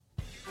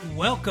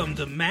Welcome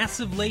to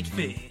Massive Late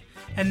Fee.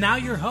 And now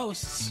your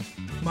hosts,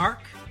 Mark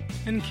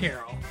and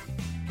Carol.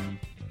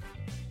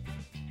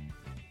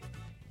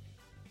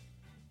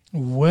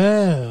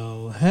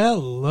 Well,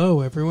 hello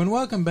everyone.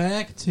 Welcome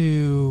back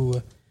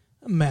to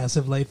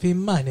Massive Late Fee.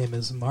 My name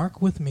is Mark.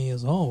 With me,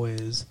 as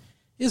always,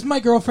 is my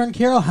girlfriend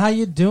Carol. How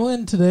you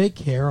doing today,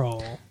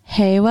 Carol?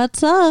 Hey,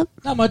 what's up?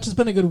 Not much. It's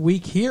been a good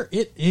week here.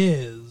 It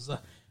is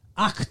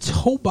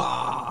October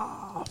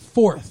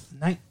 4th,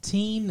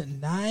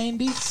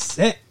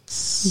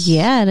 1996.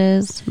 Yeah, it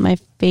is. My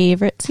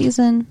favorite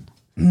season.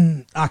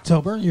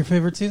 October, your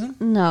favorite season?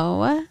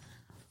 No.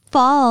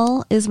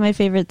 Fall is my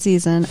favorite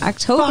season.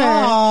 October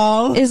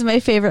Fall is my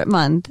favorite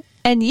month.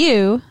 And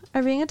you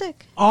are being a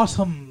dick.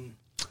 Autumn.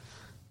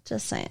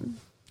 Just saying.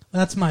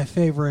 That's my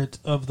favorite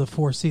of the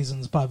Four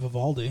Seasons by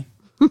Vivaldi.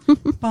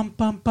 Bum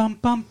bum bum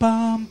bum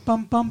bum bum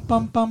bum bum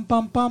bum bum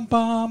bum bum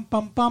bum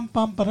bum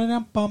bum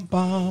bum bum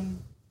bum.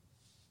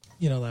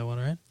 You know that one,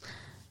 right?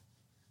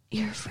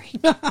 You're a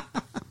freak.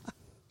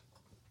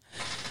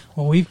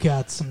 Well, we've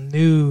got some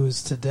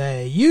news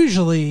today.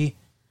 Usually,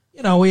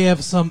 we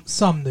have some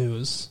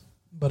news,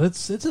 but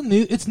it's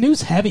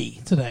news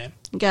heavy today.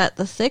 Got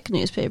the thick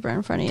newspaper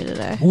in front of you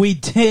today. We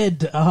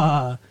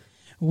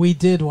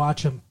did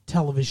watch a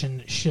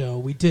television show.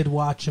 We did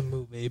watch a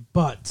movie,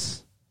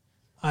 but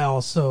I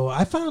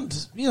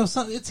found,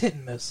 it's hit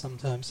and miss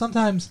sometimes.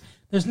 Sometimes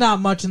there's not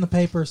much in the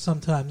paper.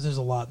 Sometimes there's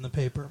a lot in the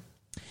paper.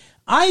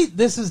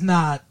 This is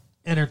not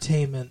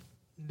entertainment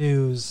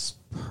news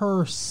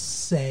per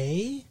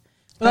se,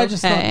 but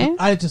okay.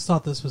 I just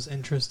thought this was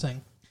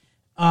interesting.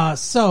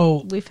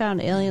 So we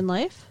found alien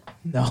life?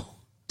 No.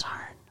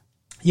 Darn.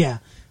 Yeah,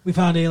 we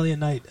found alien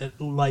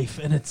life,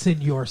 and it's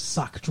in your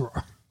sock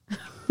drawer.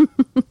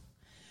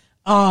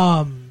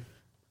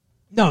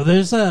 No,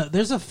 there's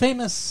a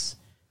famous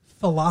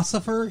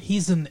philosopher.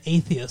 He's an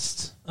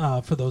atheist.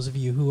 For those of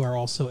you who are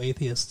also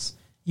atheists,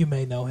 you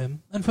may know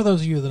him, and for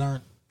those of you that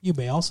aren't, you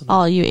may also know.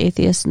 All you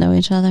atheists know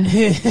each other.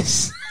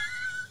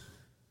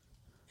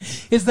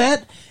 Is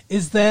that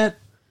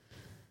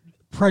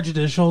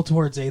prejudicial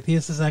towards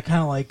atheists? Is that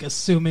kind of like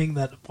assuming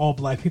that all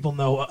black people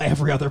know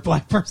every other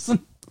black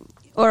person?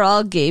 Or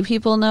all gay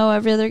people know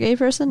every other gay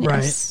person?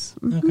 Right. Yes.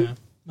 Mm-hmm. Okay.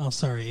 Oh,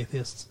 sorry,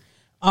 atheists.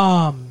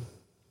 Anyway,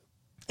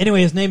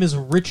 his name is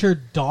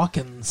Richard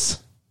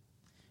Dawkins.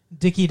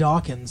 Dickie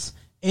Dawkins.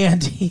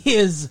 And he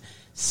is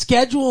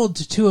scheduled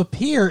to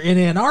appear in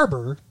Ann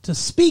Arbor to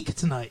speak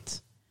tonight.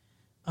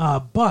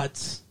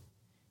 But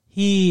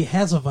he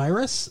has a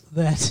virus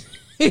that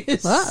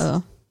is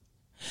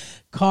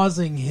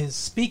causing his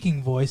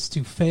speaking voice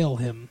to fail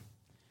him.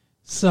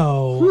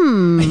 So,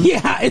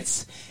 yeah,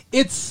 it's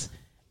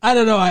I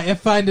don't know, I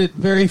find it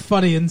very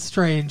funny and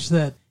strange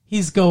that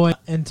he's going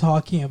and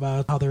talking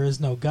about how there is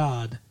no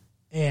God.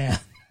 And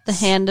the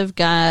hand of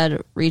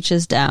God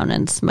reaches down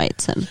and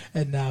smites him.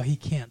 And now he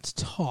can't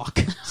talk.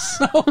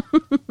 So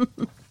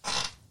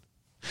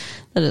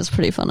that is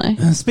pretty funny.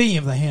 Speaking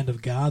of the hand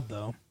of God,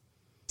 though,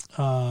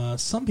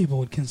 some people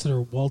would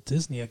consider Walt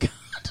Disney a god.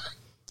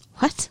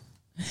 What?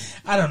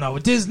 I don't know.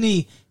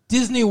 Disney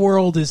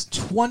World is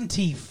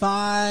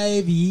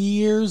 25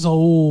 years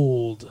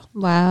old.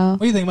 Wow.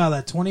 What do you think about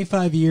that?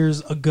 25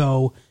 years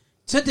ago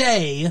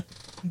today,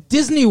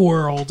 Disney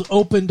World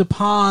opened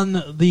upon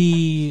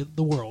the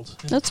world.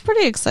 That's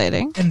pretty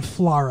exciting. In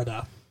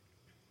Florida.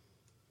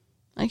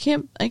 I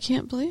can't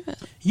believe it.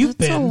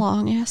 That's a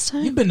long ass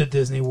time. You've been to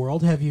Disney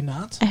World, have you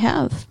not? I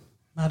have.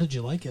 How did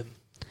you like it?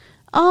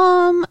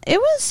 It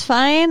was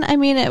fine. I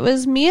mean, it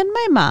was me and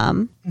my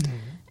mom. Mm-hmm.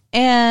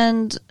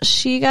 And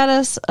she got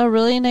us a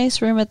really nice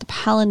room at the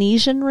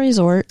Polynesian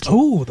Resort.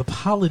 Oh, the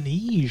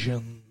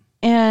Polynesian.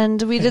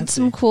 And we did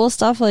some cool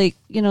stuff like,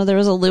 there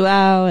was a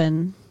luau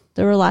and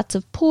there were lots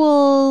of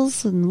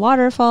pools and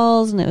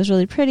waterfalls and it was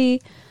really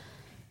pretty.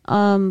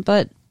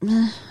 But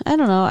I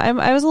don't know.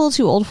 I was a little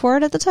too old for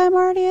it at the time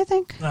already, I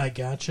think. I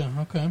gotcha.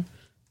 Okay.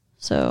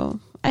 So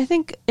I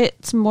think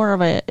it's more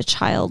of a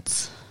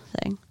child's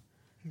thing.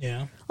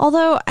 Yeah.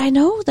 Although I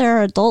know there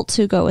are adults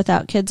who go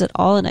without kids at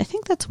all, and I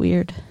think that's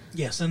weird.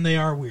 Yes, and they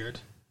are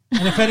weird.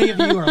 And if any of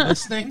you are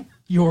listening,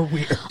 you're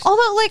weird.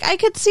 Although, I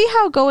could see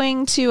how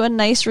going to a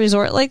nice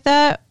resort like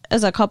that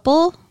as a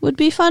couple would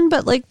be fun,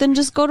 but, then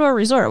just go to a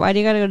resort. Why do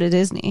you gotta go to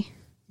Disney?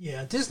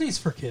 Yeah, Disney's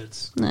for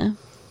kids. No.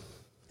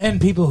 And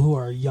people who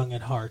are young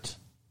at heart.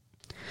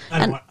 I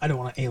don't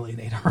want to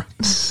alienate our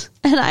audience.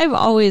 And I've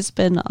always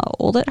been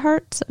old at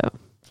heart, so.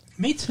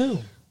 Me too.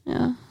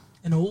 Yeah.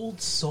 An old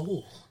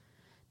soul.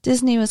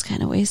 Disney was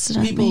kind of wasted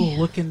on me. People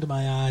look into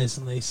my eyes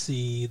and they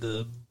see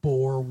the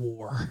Boer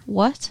War.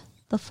 What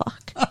the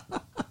fuck?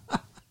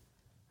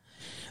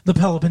 The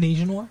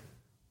Peloponnesian War?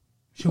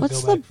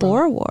 What's the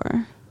Boer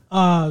War? It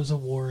was a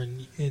war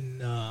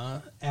in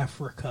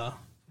Africa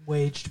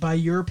waged by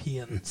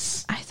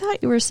Europeans. I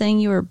thought you were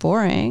saying you were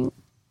boring.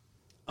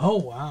 Oh,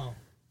 wow.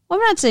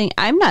 Well,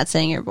 I'm not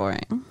saying you're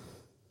boring.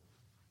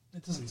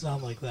 It doesn't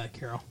sound like that,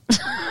 Carol.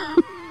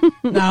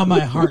 Now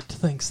my heart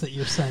thinks that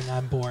you're saying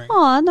I'm boring.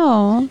 Oh,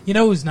 no. You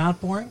know who's not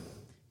boring?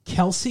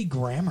 Kelsey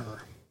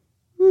Grammer.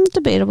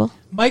 Debatable.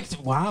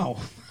 Wow.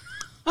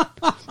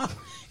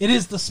 It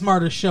is the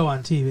smartest show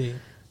on TV.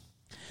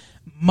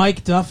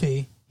 Mike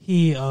Duffy,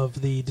 he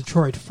of the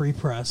Detroit Free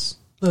Press.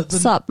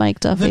 What's up, Mike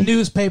Duffy? The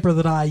newspaper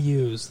that I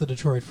use, the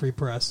Detroit Free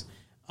Press,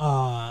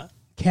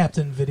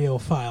 Captain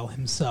Videophile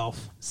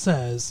himself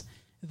says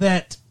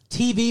that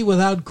TV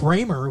without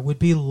Grammer would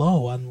be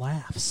low on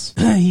laughs.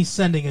 He's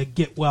sending a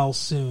get well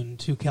soon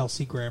to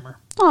Kelsey Grammer.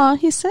 Aw,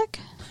 he's sick?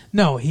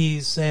 No,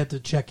 he's had to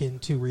check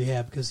into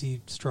rehab because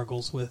he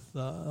struggles with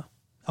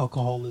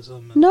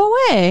alcoholism. And, no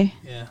way.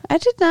 Yeah. I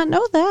did not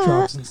know that.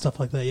 Drugs and stuff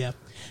like that, yeah.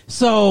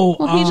 So,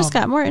 well, he just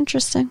got more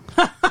interesting.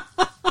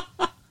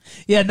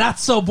 Yeah, not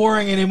so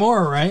boring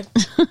anymore, right?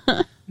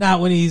 Not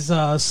when he's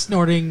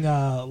snorting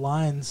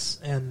lines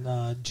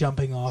and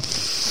jumping off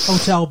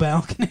hotel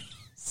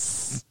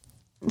balconies.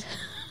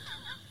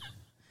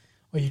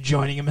 Are you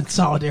joining him in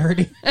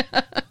solidarity?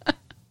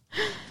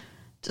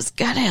 Just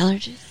got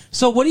allergies.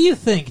 So what do you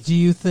think? Do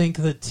you think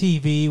that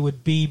TV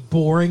would be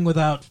boring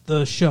without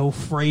the show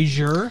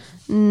Frasier?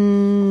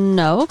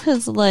 No,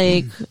 because,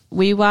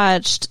 we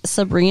watched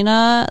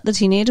Sabrina, the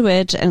Teenage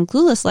Witch, and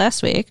Clueless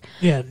last week.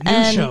 Yeah,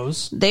 new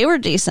shows. They were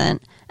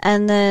decent.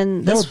 And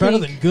then they were better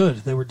than good.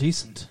 They were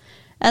decent.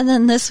 And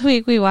then this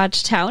week we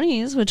watched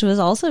Townies, which was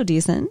also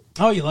decent.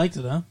 Oh, you liked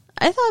it, huh?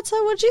 I thought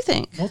so. What'd you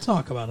think? We'll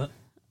talk about it.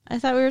 I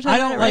thought we were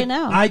talking about it right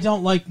now. I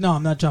don't like... No,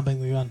 I'm not jumping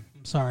the gun.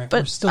 I'm sorry.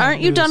 But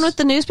aren't you done with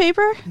the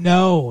newspaper?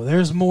 No,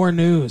 there's more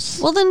news.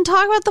 Well, then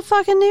talk about the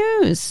fucking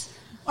news.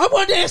 I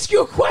wanted to ask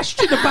you a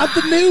question about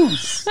the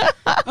news.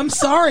 I'm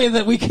sorry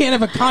that we can't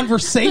have a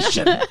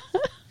conversation.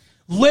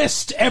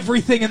 List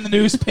everything in the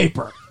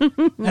newspaper. And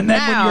then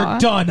when you're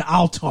done,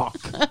 I'll talk.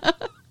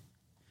 What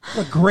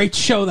a great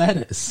show that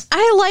is.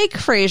 I like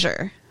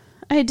Frasier.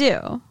 I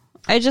do.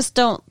 I just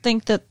don't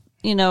think that,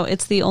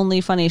 it's the only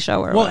funny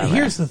show or whatever.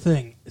 Here's the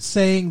thing.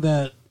 Saying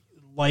that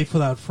life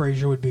without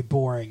Frasier would be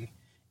boring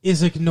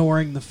is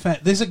ignoring the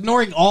fact... Is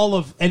ignoring all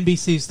of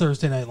NBC's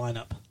Thursday night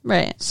lineup.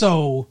 Right.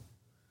 So...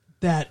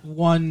 That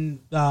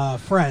one,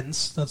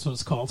 Friends, that's what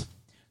it's called.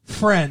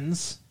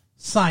 Friends,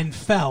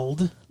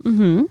 Seinfeld,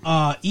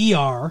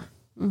 ER,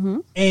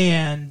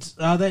 and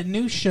that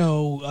new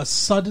show,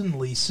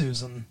 Suddenly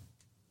Susan.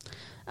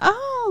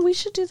 Oh, we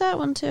should do that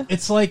one too.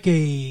 It's like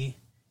it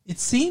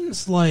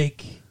seems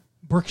like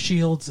Brooke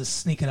Shields is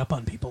sneaking up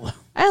on people.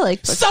 I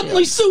like Brooke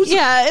Suddenly Shields. Susan!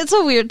 Yeah, it's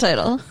a weird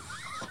title.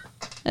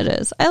 It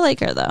is. I like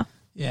her though.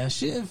 Yeah,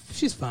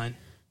 she's fine.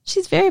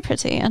 She's very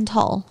pretty and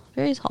tall.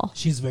 Very tall.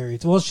 She's very...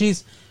 Well,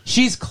 she's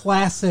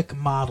classic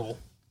model.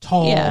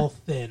 Tall,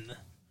 thin.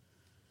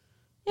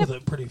 Yep. With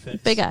a pretty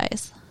face. Big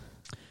eyes.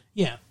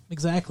 Yeah,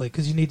 exactly.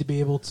 Because you need to be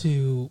able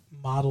to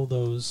model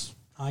those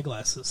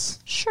eyeglasses.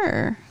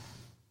 Sure.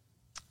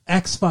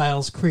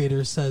 X-Files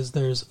creator says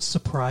there's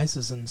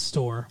surprises in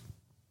store.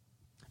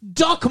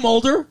 Duck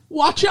Mulder!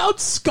 Watch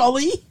out,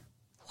 Scully!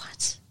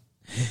 What?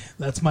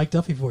 That's Mike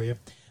Duffy for you.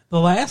 The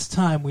last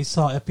time we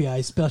saw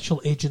FBI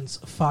Special Agents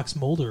Fox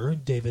Mulder,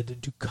 David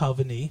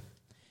Duchovny,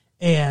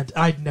 and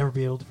I'd never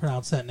be able to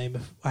pronounce that name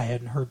if I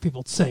hadn't heard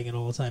people saying it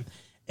all the time,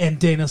 and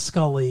Dana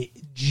Scully,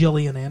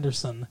 Gillian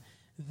Anderson,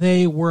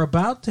 they were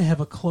about to have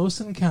a close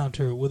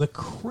encounter with a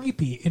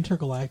creepy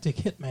intergalactic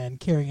hitman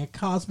carrying a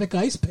cosmic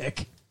ice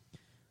pick.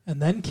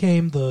 And then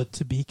came the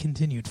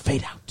to-be-continued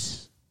fade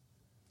out.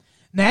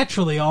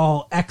 Naturally,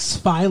 all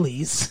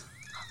X-Files...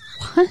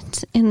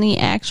 What in the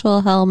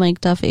actual hell,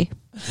 Mike Duffy?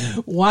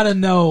 Want to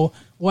know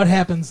what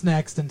happens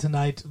next, and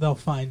tonight they'll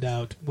find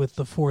out with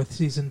the 4th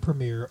season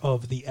premiere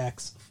of The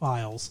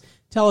X-Files.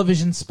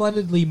 Television's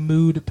splendidly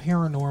mood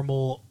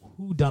paranormal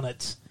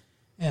whodunit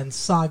and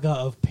saga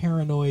of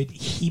paranoid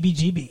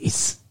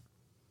heebie-jeebies.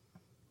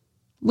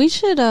 We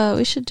should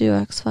do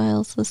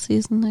X-Files this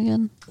season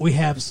again. We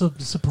have some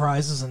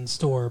surprises in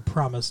store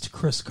promised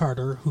Chris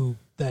Carter, who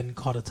then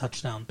caught a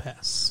touchdown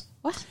pass.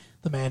 What?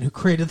 The man who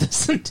created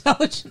this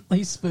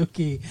intelligently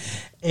spooky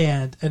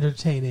and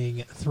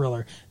entertaining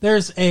thriller.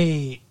 There's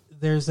a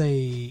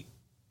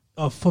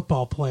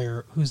football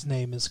player whose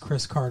name is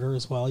Chris Carter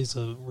as well. He's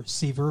a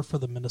receiver for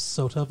the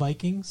Minnesota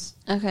Vikings.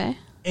 Okay.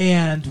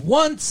 And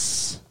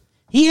once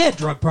he had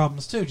drug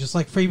problems too, just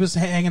like he was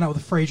hanging out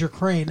with Fraser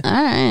Crane.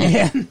 All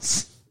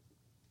right.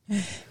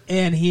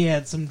 And he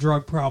had some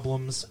drug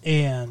problems,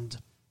 and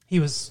he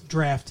was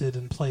drafted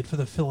and played for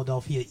the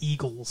Philadelphia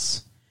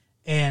Eagles.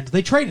 And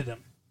they traded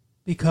him.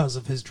 Because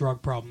of his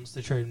drug problems,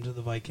 they traded him to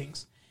the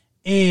Vikings.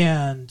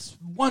 And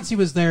once he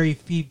was there,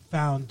 he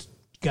found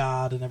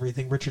God and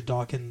everything. Richard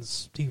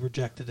Dawkins, he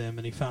rejected him,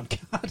 and he found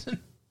God and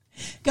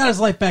got his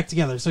life back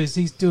together. So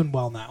he's doing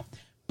well now.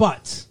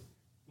 But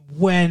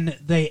when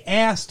they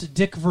asked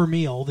Dick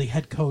Vermeil, the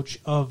head coach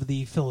of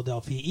the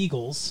Philadelphia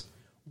Eagles,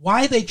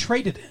 why they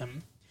traded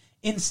him,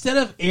 instead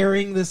of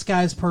airing this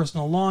guy's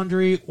personal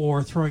laundry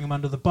or throwing him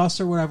under the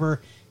bus or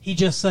whatever, he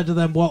just said to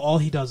them, well, all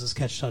he does is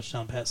catch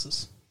touchdown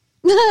passes.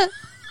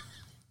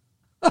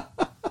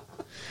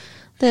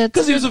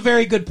 Because he was a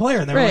very good player,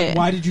 and they were like,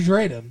 "Why did you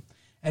trade him?"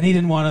 And he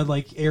didn't want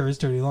to air his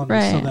dirty laundry.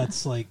 Right. So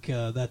that's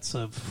that's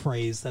a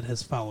phrase that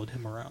has followed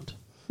him around.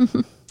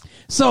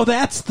 So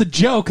that's the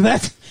joke.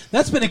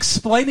 That's been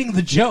explaining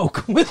the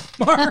joke with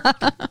Mark.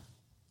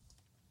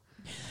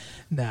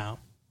 Now,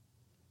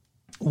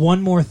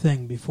 one more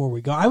thing before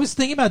we go. I was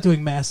thinking about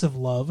doing Massive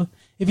Love.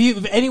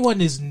 If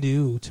anyone is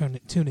new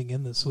tuning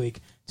in this week,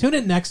 tune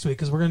in next week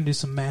because we're going to do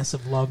some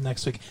Massive Love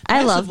next week.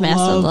 I love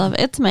Massive Love.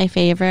 It's my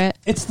favorite.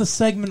 It's the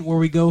segment where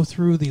we go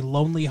through the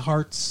Lonely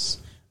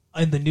Hearts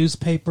in the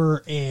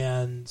newspaper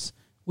and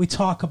we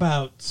talk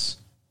about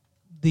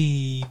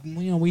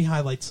we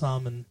highlight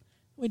some and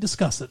we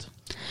discuss it.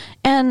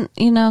 And,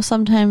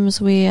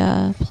 sometimes we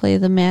play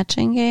the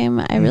matching game.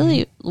 I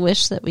really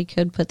wish that we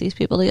could put these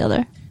people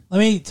together. Let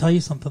me tell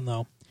you something,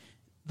 though.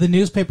 The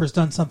newspaper's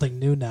done something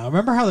new now.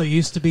 Remember how there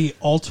used to be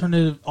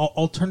alternative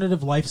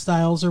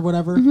lifestyles or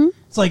whatever? Mm-hmm.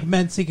 It's like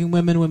men seeking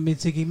women, women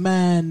seeking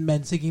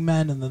men seeking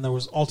men, and then there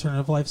was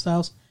alternative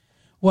lifestyles.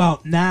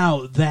 Well,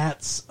 now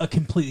that's a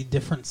completely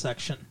different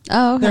section.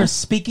 Oh, okay. They're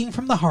speaking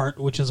from the heart,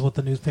 which is what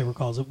the newspaper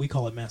calls it. We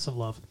call it Massive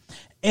Love.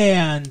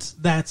 And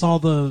that's all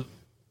the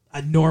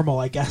normal,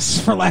 I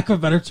guess, for lack of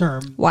a better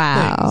term.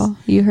 Wow. Things.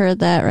 You heard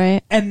that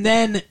right. And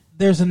then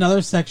there's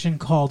another section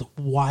called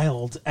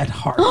Wild at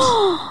Heart,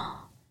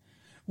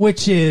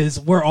 which is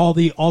where all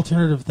the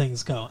alternative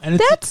things go. And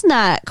that's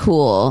not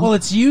cool. Well,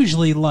 it's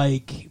usually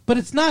but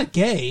it's not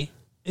gay.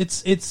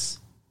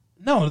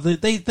 No,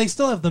 they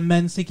still have the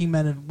men seeking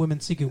men and women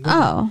seeking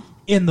women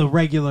in the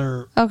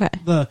regular. Okay.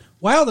 The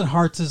Wild at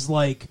Hearts is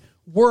like,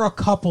 we're a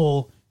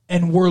couple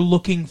and we're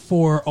looking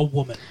for a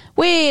woman.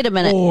 Wait a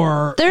minute.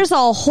 Or there's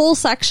a whole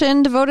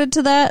section devoted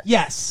to that?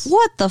 Yes.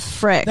 What the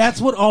frick?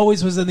 That's what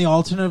always was in the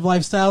alternative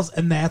lifestyles,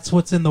 and that's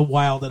what's in the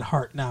Wild at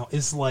Heart now,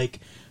 is like,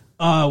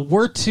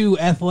 we're two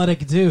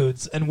athletic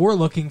dudes, and we're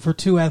looking for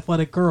two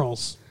athletic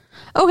girls.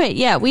 Okay,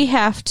 yeah, we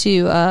have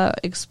to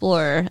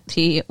explore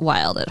the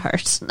Wild at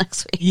Heart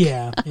next week.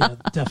 Yeah,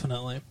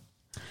 definitely.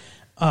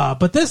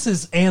 But this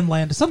is Ann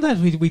Landers.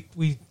 Sometimes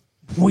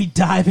we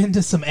dive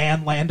into some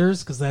Ann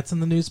Landers, because that's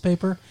in the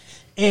newspaper,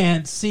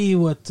 and see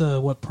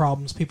what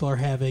problems people are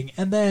having,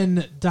 and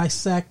then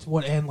dissect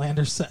what Ann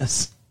Landers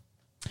says.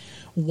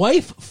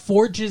 Wife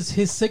forges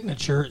his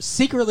signature,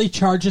 secretly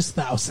charges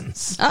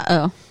thousands.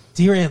 Uh-oh.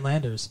 Dear Ann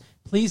Landers,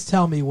 please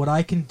tell me what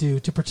I can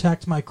do to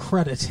protect my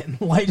credit in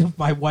light of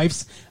my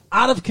wife's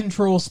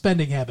out-of-control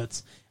spending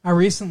habits. I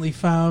recently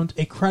found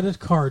a credit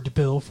card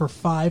bill for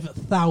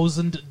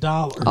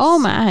 $5,000. Oh,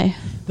 my.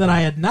 That I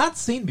had not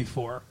seen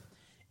before.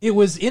 It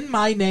was in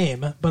my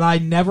name, but I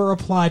never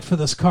applied for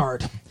this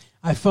card.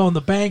 I phoned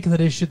the bank that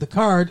issued the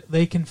card.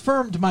 They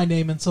confirmed my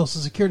name and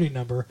social security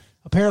number.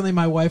 Apparently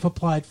my wife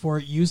applied for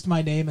it, used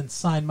my name, and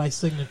signed my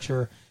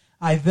signature.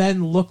 I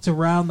then looked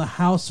around the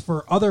house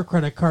for other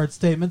credit card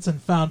statements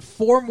and found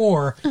 4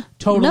 more,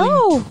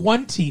 totaling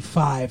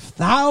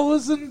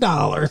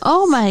 $25,000.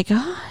 Oh, my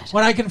God.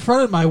 When I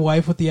confronted my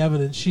wife with the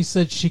evidence, she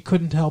said she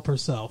couldn't help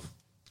herself.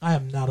 I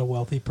am not a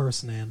wealthy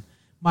person, Ann.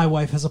 My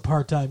wife has a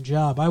part-time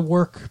job. I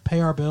work,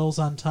 pay our bills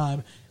on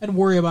time, and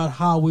worry about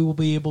how we will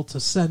be able to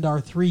send our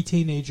 3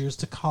 teenagers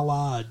to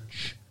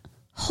college.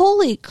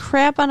 Holy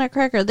crap on a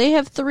cracker. They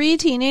have 3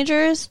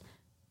 teenagers,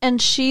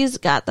 and she's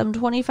got them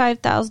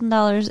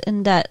 $25,000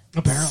 in debt.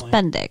 Apparently.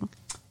 Spending.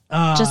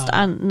 Just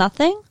on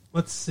nothing?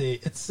 Let's see.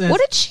 It says, what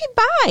did she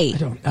buy? I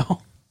don't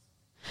know.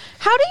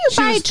 How do you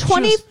buy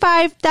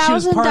 $25,000? She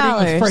was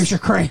partying with Fraser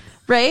Crane.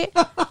 Right?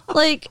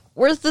 Like,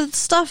 where's the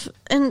stuff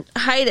and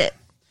hide it?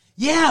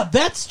 Yeah,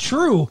 that's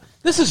true.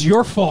 This is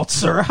your fault,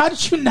 sir. How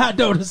did you not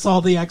notice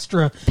all the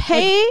extra?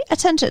 Pay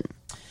attention.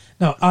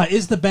 No,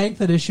 is the bank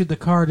that issued the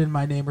card in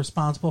my name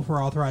responsible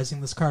for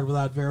authorizing this card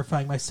without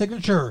verifying my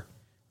signature?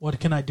 What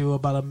can I do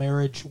about a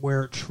marriage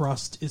where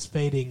trust is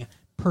fading,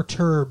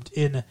 perturbed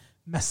in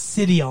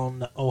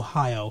Massillon,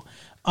 Ohio?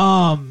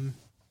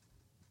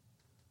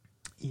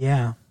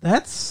 Yeah,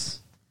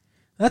 that's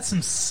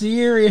some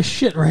serious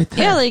shit right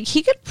there. Yeah, like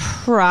he could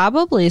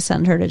probably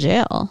send her to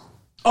jail.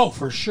 Oh,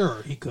 for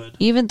sure, he could.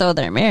 Even though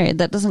they're married,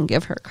 that doesn't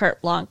give her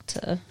carte blanche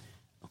to...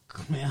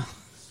 Yeah.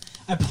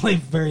 I believe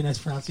very nice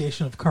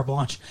pronunciation of carte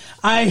blanche.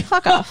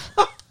 Fuck off.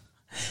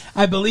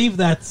 I believe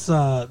that's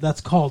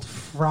called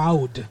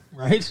fraud,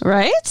 right?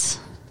 Right?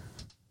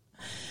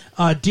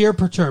 Dear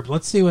Perturbed,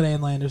 let's see what Ann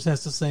Landers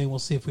has to say, and we'll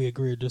see if we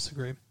agree or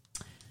disagree.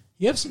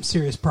 You have some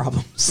serious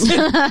problems.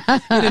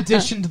 In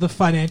addition to the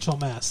financial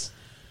mess,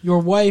 your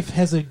wife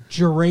has a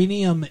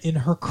geranium in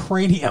her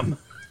cranium.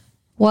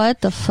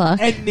 What the fuck?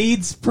 And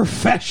needs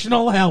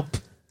professional help.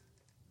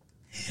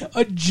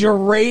 A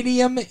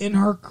geranium in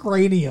her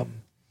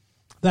cranium.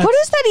 What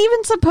is that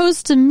even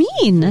supposed to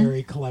mean?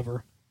 Very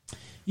clever.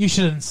 You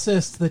should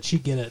insist that she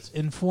get it.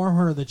 Inform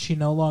her that she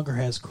no longer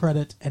has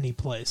credit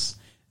anyplace.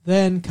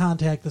 Then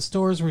contact the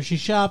stores where she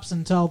shops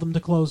and tell them to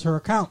close her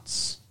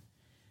accounts.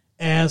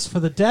 As for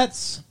the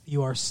debts,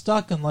 you are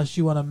stuck unless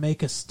you want to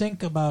make a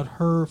stink about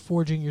her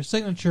forging your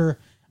signature.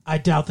 I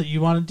doubt that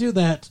you want to do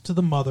that to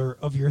the mother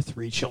of your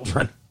 3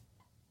 children.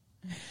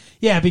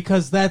 Yeah,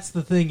 because that's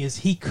the thing is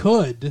he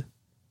could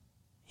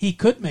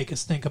make a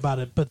stink about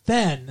it, but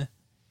then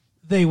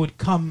they would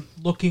come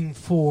looking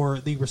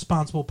for the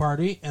responsible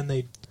party and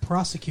they'd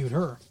prosecute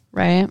her.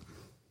 Right.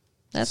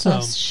 That's a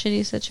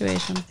shitty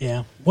situation.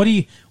 Yeah. What do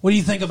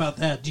you think about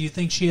that? Do you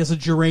think she has a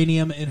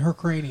geranium in her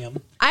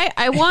cranium?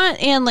 I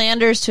want Ann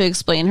Landers to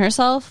explain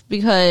herself,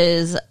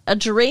 because a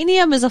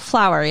geranium is a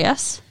flower,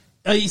 yes?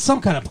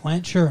 Some kind of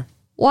plant, sure.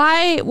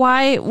 Why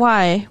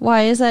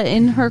is that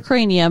in her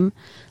cranium?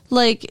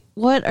 Like,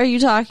 what are you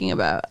talking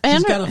about?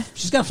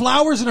 She's got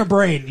flowers in her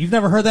brain. You've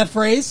never heard that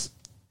phrase?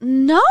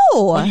 No.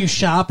 When you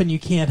shop and you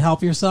can't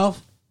help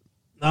yourself?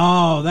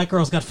 Oh, that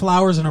girl's got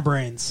flowers in her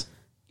brains.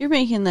 You're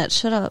making that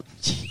shit up.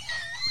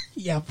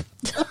 Yep.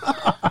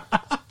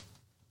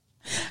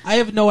 I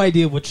have no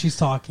idea what she's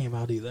talking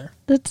about either.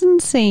 That's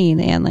insane,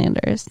 Ann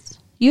Landers.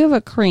 You have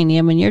a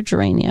cranium in your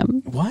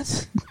geranium.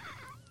 What?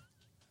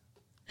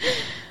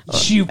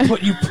 You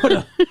put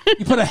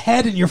a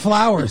head in your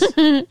flowers.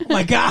 Oh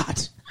my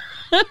god.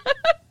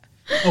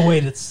 Oh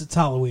wait, it's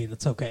Halloween.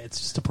 It's okay. It's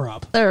just a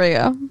prop. There we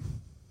go.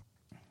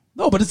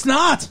 No, but it's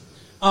not.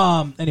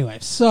 Anyway,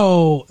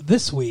 so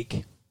this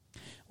week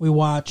we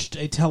watched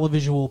a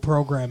televisual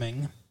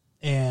programming,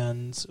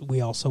 and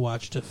we also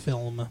watched a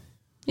film.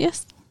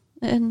 Yes,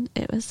 and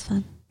it was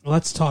fun.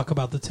 Let's talk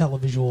about the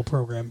televisual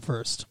program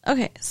first.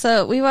 Okay,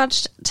 so we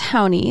watched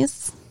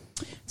Townies.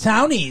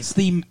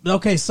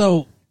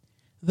 So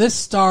this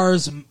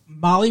stars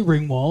Molly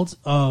Ringwald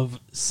of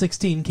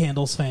 16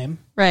 Candles fame.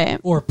 Right.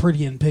 Or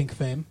Pretty in Pink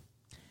fame.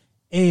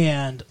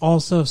 And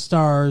also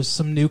stars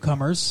some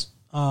newcomers.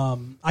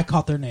 I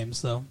caught their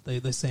names, though. They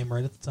say them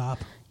right at the top.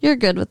 You're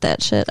good with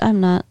that shit.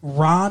 I'm not.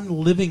 Ron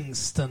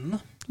Livingston.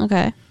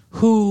 Okay.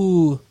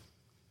 Who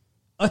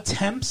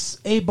attempts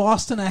a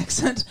Boston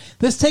accent.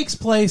 This takes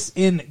place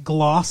in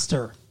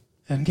Gloucester,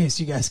 in case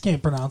you guys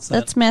can't pronounce that.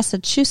 That's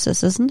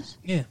Massachusetts, isn't it?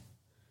 Yeah.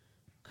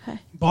 Okay.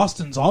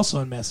 Boston's also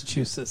in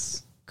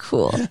Massachusetts.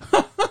 Cool.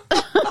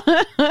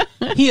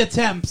 He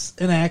attempts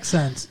an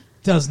accent,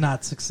 does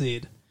not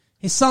succeed.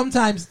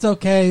 Sometimes it's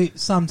okay,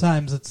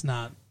 sometimes it's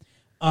not.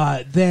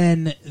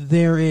 Then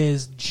there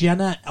is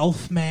Jenna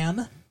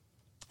Elfman.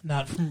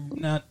 Not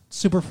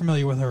super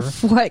familiar with her.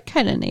 What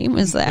kind of name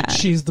is that?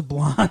 She's the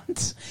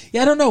blonde.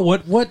 Yeah, I don't know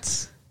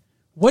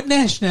what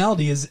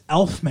nationality is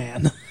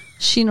Elfman.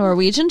 She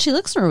Norwegian? She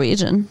looks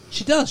Norwegian.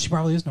 She does. She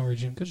probably is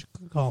Norwegian. Good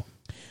call.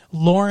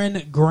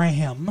 Lauren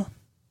Graham,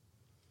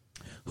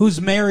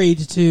 who's married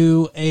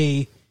to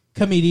a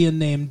comedian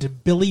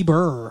named Billy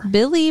Burr.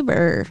 Billy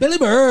Burr. Billy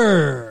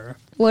Burr.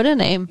 What a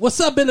name. What's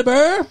up, Billy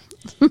Burr?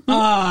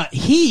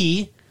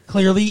 He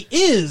clearly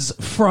is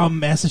from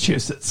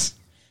Massachusetts,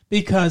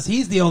 because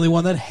he's the only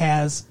one that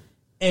has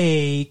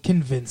a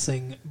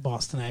convincing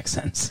Boston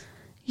accent.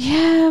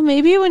 Yeah,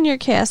 maybe when you're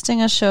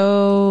casting a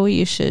show,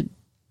 you should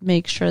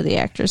make sure the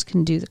actors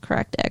can do the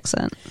correct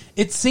accent.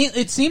 It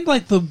seemed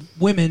like the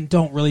women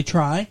don't really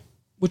try,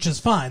 which is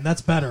fine.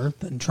 That's better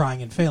than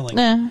trying and failing.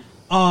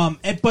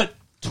 But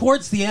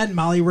towards the end,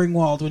 Molly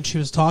Ringwald, when she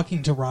was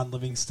talking to Ron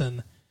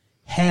Livingston,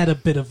 had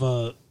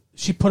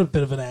she put a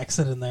bit of an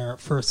accent in there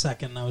for a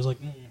second, and I was like,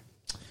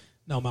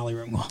 no, Molly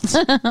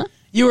Ringwald.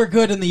 You were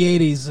good in the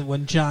 80s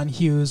when John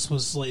Hughes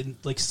was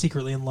like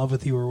secretly in love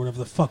with you or whatever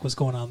the fuck was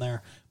going on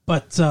there.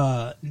 But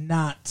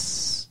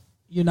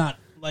you're not,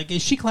 like,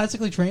 is she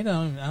classically trained?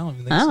 I don't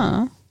even think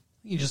so.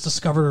 You just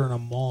discovered her in a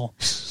mall,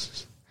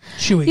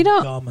 chewing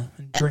gum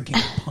and drinking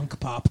punk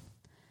pop.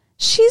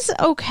 She's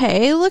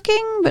okay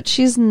looking, but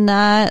she's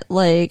not,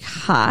 like,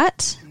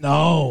 hot.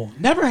 No,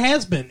 never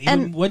has been,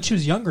 even when she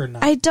was younger. Now.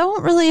 I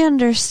don't really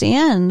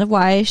understand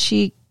why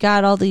she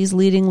got all these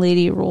leading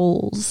lady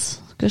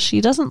roles, because she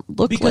doesn't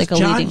look like a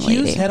leading lady. Because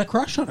John Hughes had a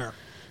crush on her.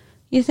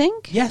 You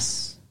think?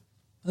 Yes.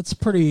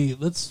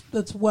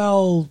 That's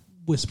well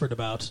whispered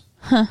about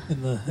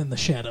in the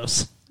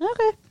shadows.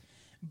 Okay.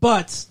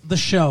 But the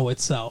show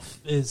itself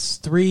is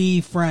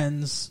three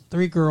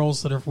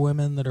girls that are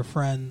women that are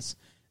friends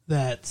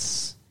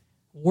that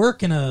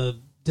work in a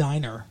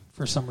diner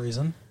for some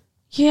reason.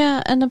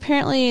 Yeah, and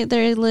apparently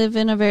they live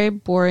in a very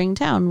boring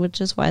town,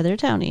 which is why they're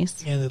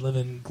townies. Yeah, they live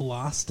in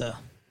Gloucester.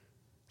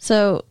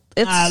 So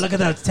it's look at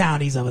those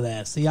townies over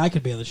there. See, I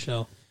could be on the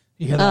show.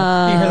 You hear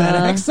that? You hear that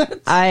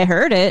accent? I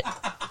heard it.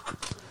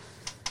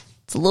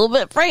 It's a little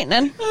bit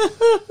frightening.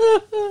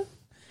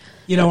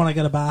 You don't want to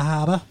go to Bar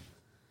Harbor?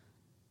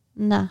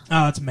 No.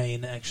 Oh, it's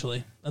Maine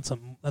actually. That's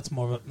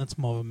more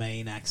of a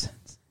Maine accent.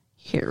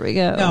 Here we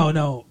go.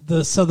 No.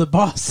 The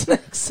Boston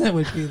accent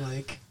would be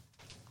like,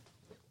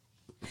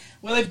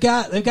 well, they've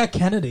got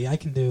Kennedy. I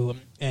can do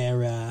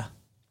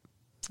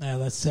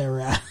let's say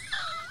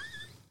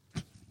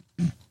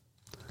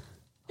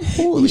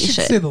Holy you should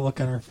shit. see the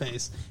look on her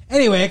face.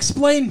 Anyway,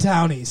 explain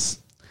Townies.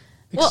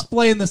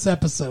 Explain this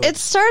episode. It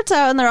starts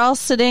out and they're all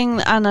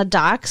sitting on a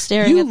dock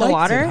staring at the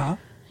water. It, huh?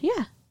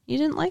 Yeah. You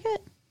didn't like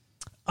it?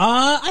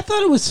 I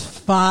thought it was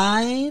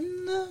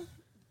fine,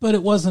 but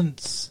it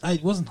wasn't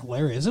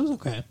hilarious. It was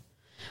okay.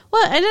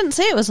 Well, I didn't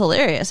say it was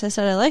hilarious. I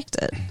said I liked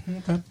it.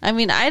 Okay. I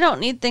mean, I don't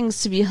need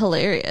things to be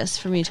hilarious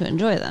for me to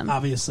enjoy them.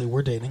 Obviously,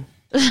 we're dating.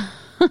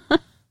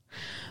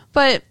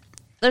 But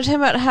they're talking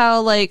about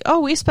how, like, oh,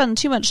 we spend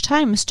too much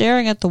time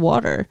staring at the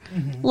water.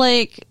 Mm-hmm.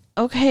 Like,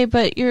 okay,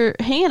 but you're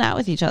hanging out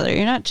with each other.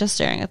 You're not just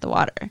staring at the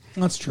water.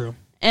 That's true.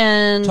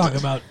 And talk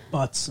about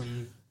butts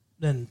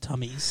and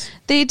tummies.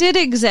 They did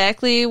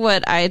exactly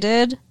what I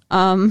did,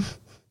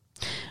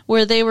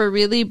 where they were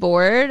really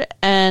bored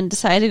and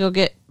decided to go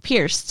get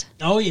pierced.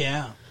 Oh,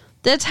 yeah.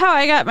 That's how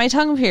I got my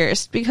tongue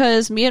pierced,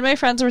 because me and my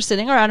friends were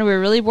sitting around and we were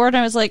really bored,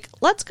 and I was like,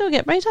 let's go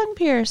get my tongue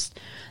pierced.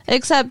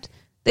 Except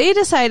they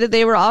decided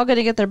they were all going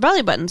to get their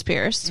belly buttons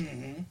pierced.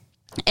 Mm-hmm.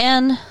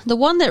 And the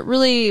one that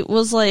really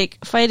was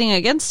like fighting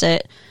against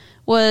it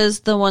was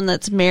the one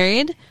that's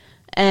married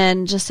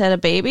and just had a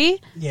baby.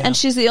 Yeah. And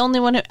she's the only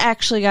one who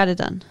actually got it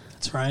done.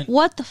 That's right.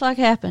 What the fuck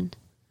happened?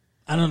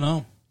 I don't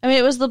know. I mean,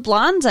 it was the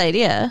blonde's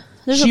idea.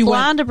 There's a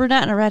blonde, a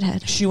brunette, and a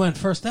redhead. She went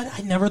first.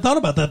 I never thought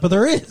about that, but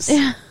there is.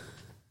 Yeah.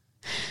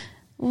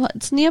 Well,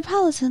 it's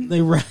Neapolitan.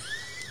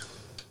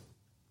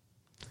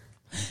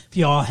 If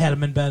you all had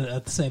them in bed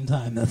at the same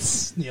time,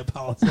 that's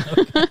Neapolitan.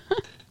 Okay.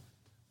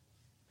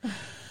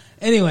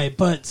 Anyway,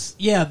 but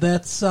yeah,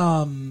 that's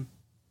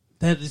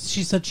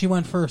she said she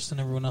went first and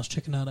everyone else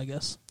chickened out, I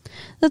guess.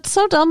 That's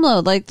so dumb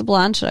though. Like, the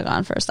blonde should have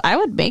gone first. I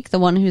would make the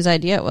one whose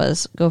idea it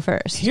was go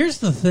first. Here's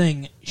the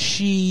thing.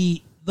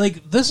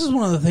 This is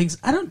one of the things.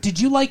 Did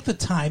you like the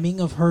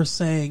timing of her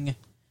saying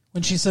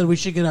when she said we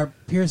should get our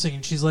piercing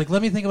and she's like,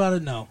 let me think about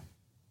it? No.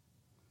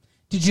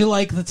 Did you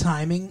like the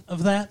timing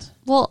of that?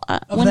 Well,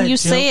 when you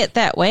say it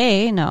that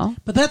way, no.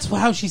 But that's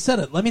how she said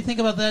it. Let me think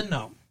about that.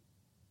 No.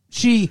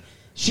 She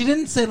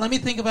didn't say, let me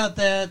think about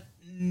that.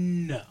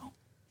 No.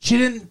 She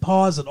didn't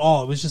pause at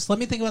all. It was just, let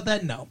me think about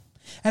that. No.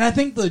 And I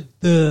think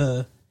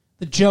the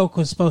joke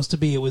was supposed to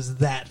be it was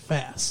that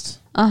fast.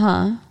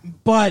 Uh-huh.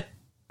 But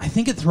I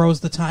think it throws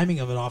the timing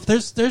of it off.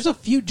 There's a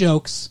few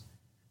jokes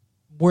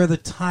where the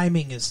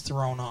timing is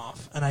thrown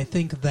off. And I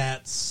think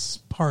that's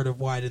part of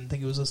why I didn't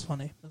think it was as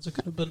funny as it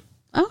could have been.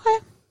 Okay.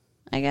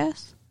 I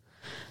guess.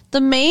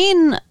 The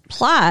main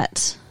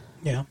plot...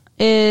 Yeah.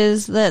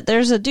 Is that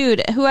there's a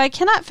dude who I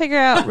cannot figure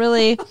out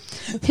really.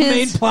 The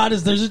main plot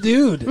is there's a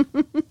dude.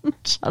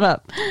 Shut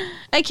up.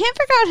 I can't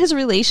figure out his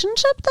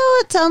relationship, though.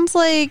 It sounds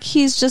like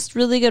he's just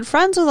really good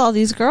friends with all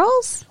these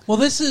girls. Well,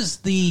 this is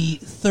the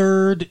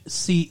third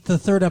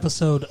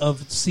episode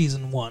of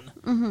season 1.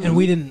 Mm-hmm. And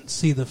we didn't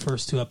see the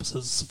first 2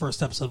 episodes. It's the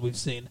first episode we've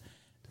seen.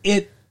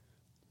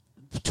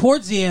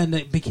 Towards the end,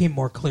 it became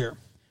more clear.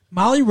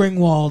 Molly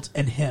Ringwald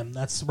and him,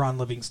 that's Ron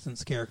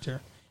Livingston's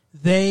character,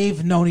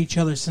 they've known each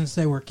other since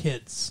they were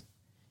kids,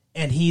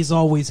 and he's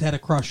always had a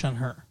crush on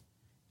her.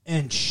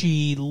 And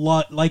she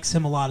likes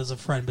him a lot as a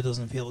friend, but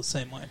doesn't feel the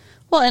same way.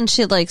 Well, and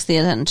she likes the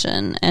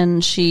attention,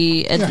 and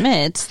she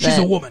admits that... She's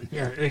a woman.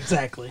 Yeah,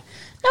 exactly.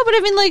 No, but I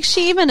mean, like,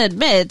 she even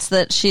admits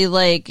that she,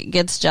 like,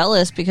 gets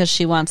jealous because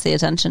she wants the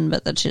attention,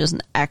 but that she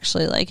doesn't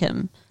actually like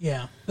him.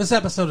 Yeah. This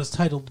episode is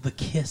titled The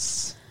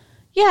Kiss.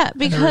 Yeah,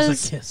 because... And there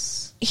is a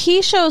kiss.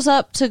 He shows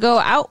up to go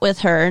out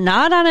with her,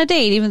 not on a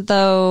date, even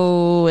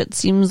though it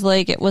seems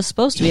like it was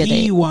supposed to be a date.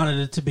 He wanted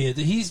it to be a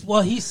date. He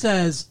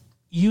says,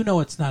 you know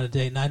it's not a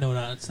date, and I know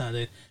it's not a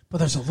date, but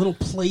there's a little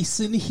place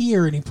in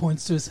here, and he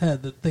points to his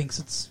head that thinks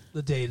it's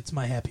the date. It's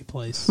my happy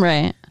place.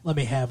 Right. Let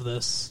me have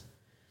this.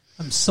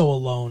 I'm so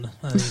alone.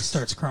 And then he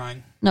starts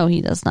crying. No,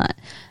 he does not.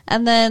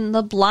 And then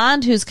the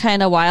blonde, who's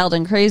kind of wild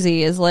and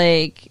crazy, is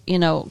like,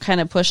 kind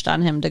of pushed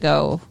on him to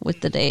go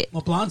with the date.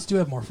 Well, blondes do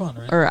have more fun,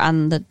 right? Or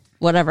on the...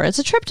 Whatever. It's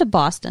a trip to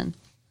Boston,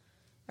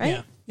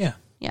 right? Yeah.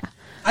 Yeah.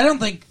 I don't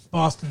think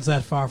Boston's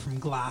that far from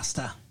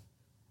Gloucester.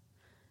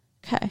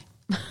 Okay.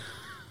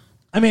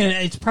 I mean,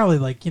 it's probably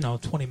like,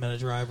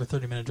 20-minute drive or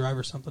 30-minute drive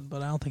or something,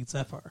 but I don't think it's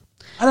that far.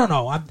 I don't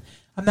know. I'm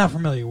not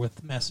familiar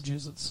with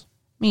Massachusetts.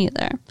 Me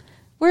either.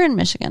 We're in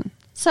Michigan.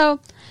 So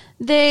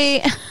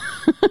they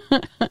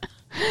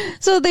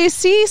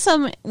see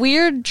some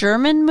weird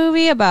German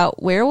movie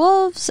about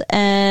werewolves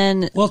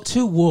and... Well,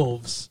 2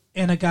 wolves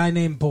and a guy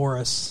named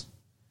Boris.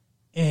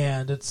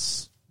 And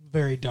it's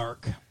very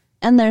dark.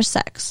 And there's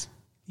sex.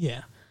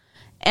 Yeah.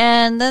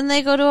 And then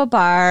they go to a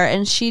bar,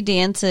 and she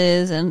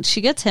dances, and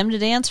she gets him to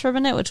dance for a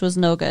minute, which was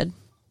no good.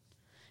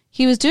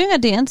 He was doing a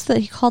dance that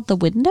he called the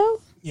window?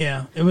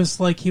 Yeah. It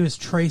was like he was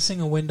tracing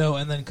a window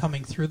and then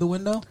coming through the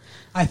window.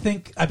 I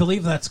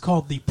believe that's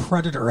called the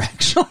Predator,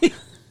 actually.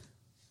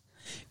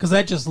 Because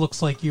that just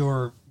looks like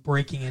you're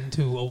breaking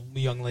into a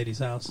young lady's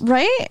house.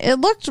 Right? It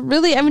looked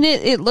really... I mean,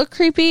 it looked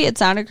creepy. It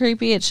sounded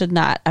creepy. It should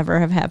not ever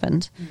have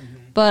happened. Mm-hmm.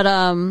 But,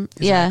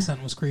 His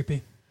accent was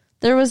creepy.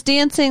 There was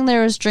dancing,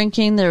 there was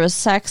drinking, there was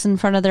sex in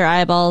front of their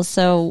eyeballs.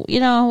 So,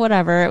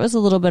 whatever. It was a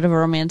little bit of a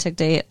romantic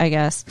date, I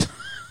guess.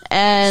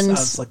 And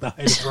sounds like the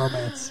height of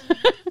romance.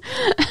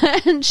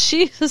 And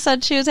she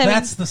said she was having...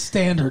 That's the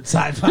standard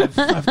sci-fi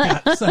I've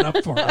got set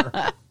up for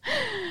her.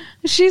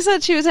 She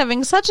said she was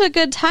having such a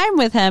good time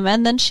with him,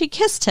 and then she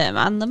kissed him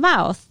on the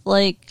mouth,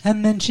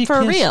 and then she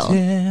for kissed real.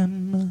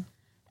 him.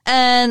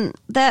 And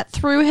that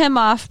threw him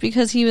off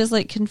because he was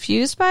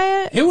confused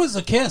by it. It was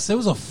a kiss. It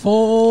was a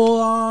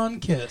full-on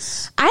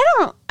kiss.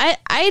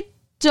 I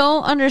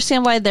don't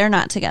understand why they're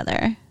not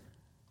together.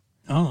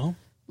 Oh.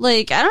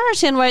 I don't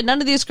understand why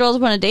none of these girls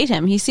want to date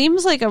him. He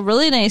seems like a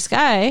really nice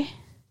guy.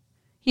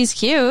 He's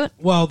cute.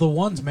 Well, the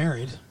one's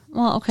married.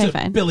 Well, okay,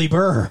 fine. Billy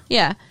Burr.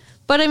 Yeah.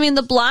 But, I mean,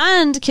 the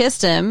blonde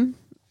kissed him,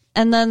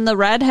 And then the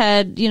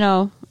redhead,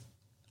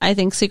 I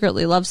think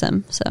secretly loves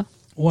him. So.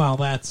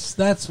 Well, it's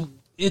that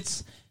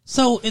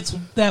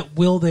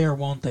will they or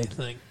won't they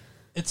thing.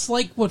 It's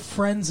like what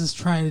Friends is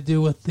trying to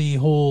do with the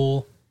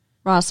whole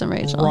Ross and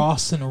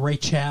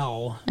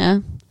Rachel. Yeah,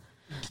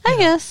 I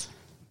guess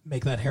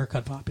make that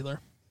haircut popular.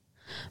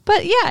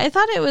 But yeah, I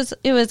thought it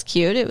was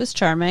cute. It was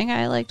charming.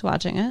 I liked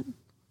watching it.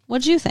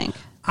 What'd you think?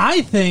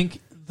 I think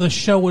the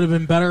show would have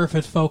been better if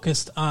it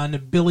focused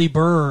on Billy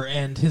Burr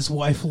and his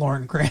wife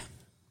Lauren Graham.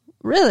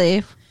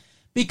 Really?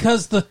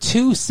 Because the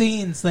 2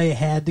 scenes they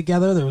had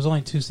together, there was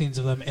only 2 scenes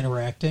of them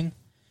interacting.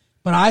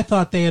 But I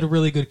thought they had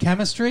really good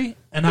chemistry,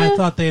 and I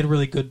thought they had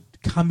really good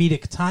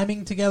comedic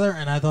timing together,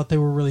 and I thought they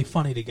were really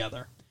funny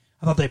together.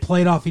 I thought they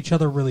played off each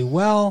other really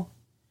well.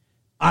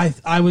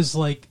 I was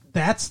like,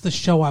 that's the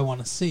show I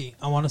want to see.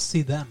 I want to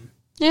see them.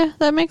 Yeah,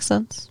 that makes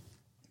sense.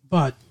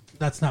 But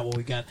that's not what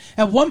we got.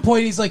 At one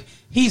point,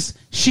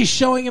 she's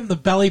showing him the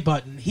belly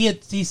button.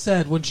 He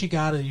said when she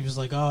got it, he was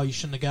like, "Oh, you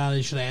shouldn't have got it.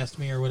 You should have asked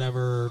me or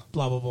whatever."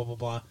 Blah blah blah blah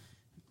blah.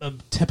 A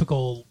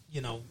typical,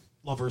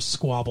 lovers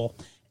squabble.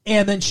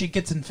 And then she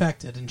gets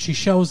infected, and she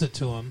shows it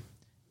to him,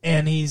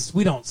 and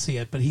we don't see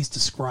it, but he's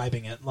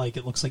describing it like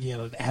it looks like he had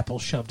an apple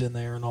shoved in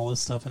there and all this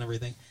stuff and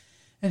everything.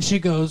 And she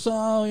goes,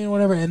 "Oh,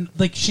 whatever." And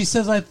she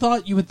says, "I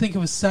thought you would think it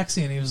was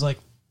sexy," and he was like,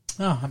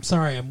 "Oh, I'm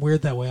sorry, I'm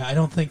weird that way. I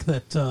don't think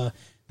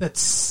that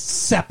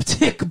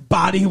septic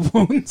body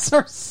wounds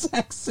are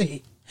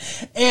sexy."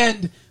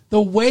 And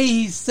the way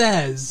he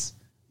says,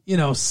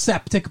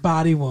 septic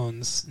body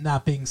wounds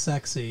not being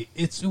sexy,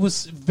 it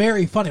was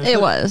very funny. It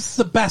was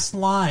the best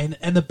line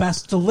and the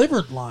best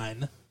delivered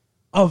line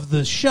of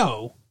the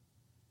show.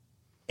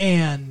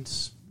 And,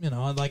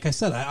 like I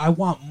said, I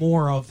want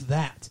more of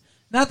that.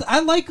 I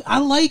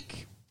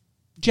like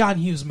John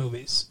Hughes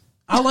movies.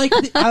 I like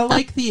the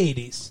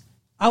 80s.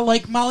 I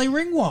like Molly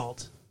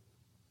Ringwald.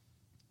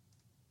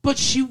 But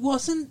she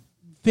wasn't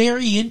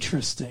very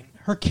interesting.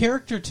 Her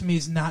character to me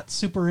is not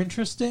super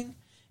interesting.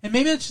 And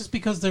maybe that's just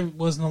because there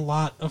wasn't a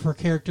lot of her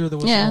character. There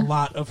wasn't a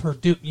lot of her,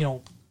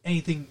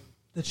 anything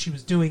that she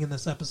was doing in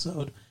this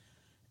episode.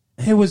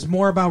 It was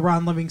more about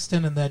Ron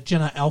Livingston and that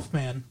Jenna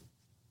Elfman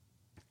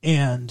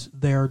and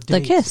their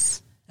date. The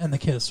kiss. And the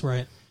kiss,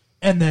 right.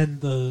 And then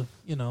the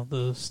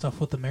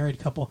stuff with the married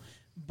couple.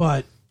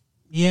 But,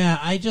 yeah,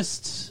 I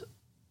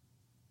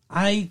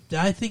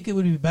think it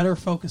would be better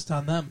focused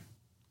on them.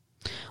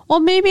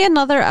 Well, maybe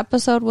another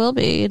episode will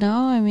be,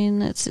 I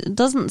mean, it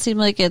doesn't seem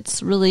like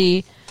it's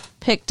really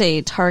picked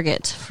a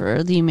target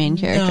for the main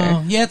character.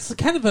 No. Yeah, it's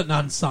kind of an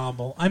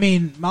ensemble. I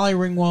mean, Molly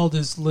Ringwald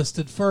is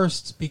listed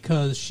first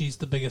because she's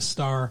the biggest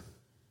star,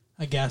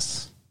 I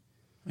guess.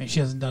 I mean, she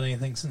hasn't done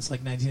anything since,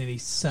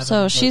 1987.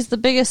 So she's the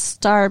biggest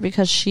star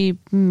because she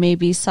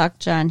maybe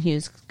sucked John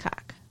Hughes'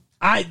 cock.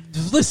 I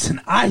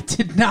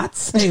did not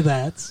say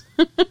that.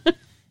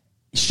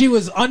 She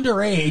was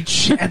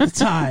underage at the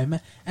time,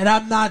 and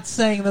I'm not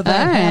saying that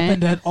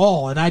happened at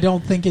all, and I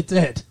don't think it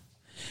did.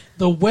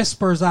 The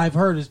whispers I've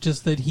heard is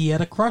just that he had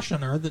a crush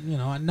on her, that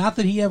not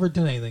that he ever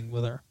did anything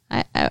with her.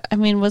 I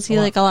mean, was he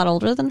a lot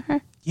older than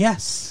her?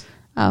 Yes.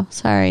 Oh,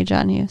 sorry,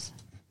 John Hughes.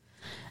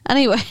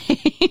 Anyway,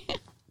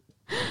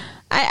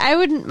 I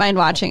wouldn't mind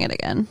watching it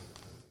again.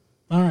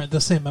 All right,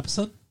 the same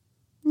episode?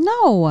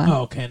 No.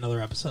 Oh, okay, another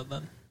episode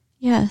then.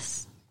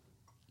 Yes.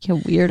 You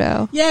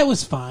weirdo. Yeah, it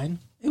was fine.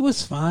 It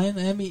was fine.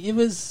 I mean, it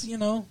was, it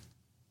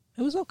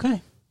was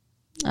okay.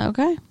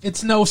 Okay.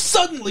 It's no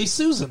Suddenly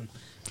Susan.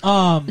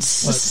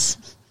 But,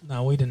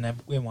 no, we didn't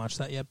watch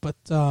that yet, but,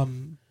 I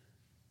don't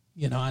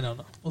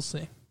know. We'll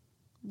see.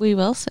 We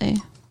will see. You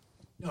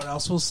know what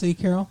else we'll see,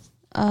 Carol?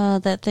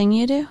 That thing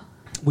you do?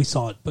 We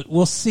saw it, but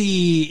we'll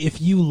see if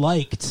you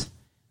liked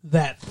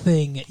that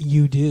thing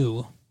you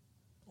do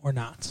or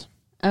not.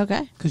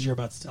 Okay. Because you're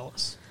about to tell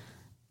us.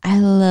 I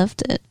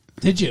loved it.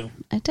 Did you?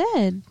 I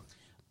did.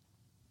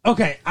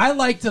 Okay, I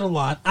liked it a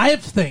lot. I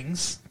have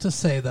things to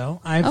say,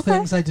 though. I have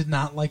things I did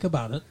not like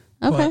about it.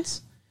 Okay. But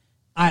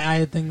I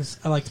had things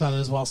I liked about it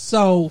as well.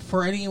 So,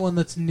 for anyone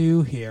that's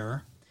new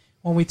here,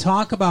 when we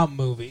talk about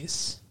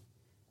movies,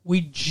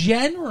 we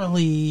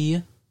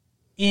generally,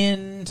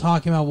 in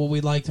talking about what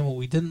we liked and what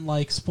we didn't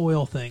like,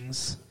 spoil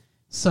things.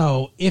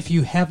 So, if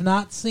you have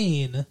not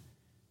seen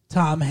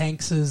Tom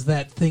Hanks's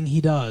That Thing He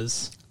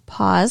Does,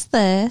 pause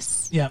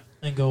this. Yep,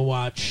 and go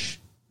watch.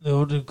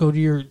 Go to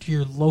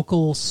your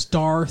local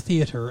Star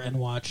Theater and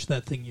watch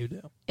That Thing You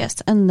Do.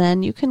 Yes, and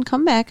then you can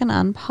come back and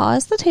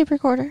unpause the tape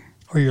recorder.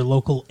 Or your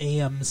local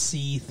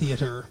AMC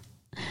theater.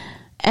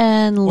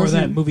 And listen.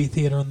 Or that movie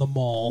theater in the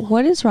mall.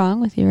 What is wrong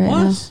with you right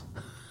now?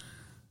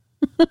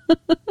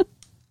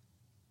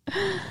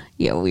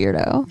 You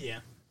weirdo. Yeah.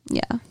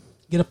 Yeah.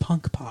 Get a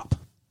punk pop.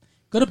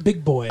 Go to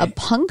Big Boy. A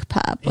punk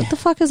pop? What the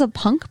fuck is a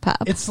punk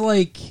pop? It's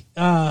like,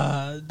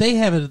 they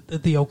have it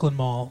at the Oakland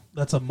Mall.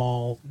 That's a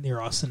mall near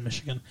us in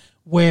Michigan.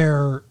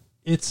 Where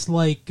it's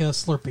like a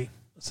Slurpee,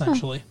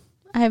 essentially. Huh.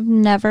 I've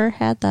never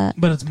had that.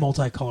 But it's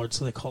multicolored,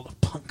 so they call it a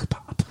punk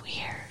pop.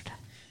 Weird.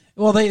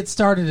 Well, it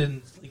started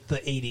in the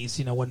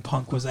 80s, when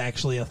punk was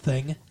actually a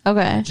thing.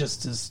 Okay.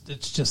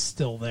 It's just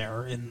still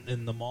there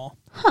in the mall.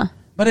 Huh.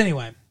 But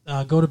anyway,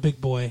 go to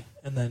Big Boy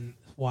and then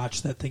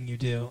watch That Thing You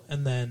Do,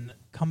 and then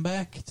come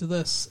back to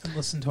this and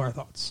listen to our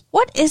thoughts.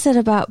 What is it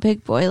about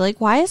Big Boy? Like,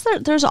 why is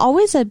there's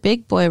always a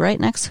Big Boy right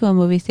next to a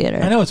movie theater?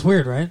 I know, it's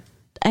weird, right?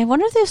 I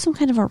wonder if they have some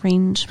kind of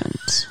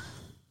arrangement.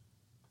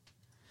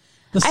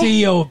 The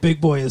CEO of Big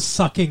Boy is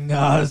sucking the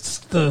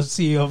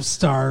CEO of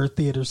Star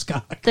Theater's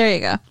cock. There you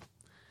go.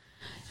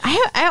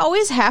 I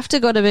always have to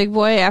go to Big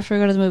Boy after I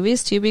go to the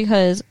movies, too,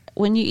 because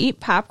when you eat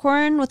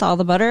popcorn with all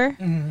the butter,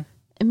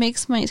 it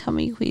makes my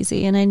tummy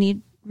queasy, and I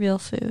need real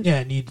food.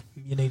 Yeah,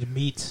 you need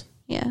meat.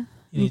 Yeah.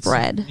 You need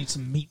bread. You need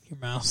some meat in your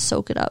mouth.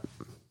 Soak it up.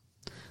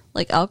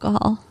 Like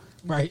alcohol.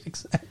 Right,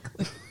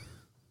 exactly.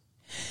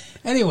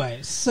 Anyway,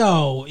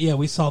 so, yeah,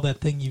 we saw That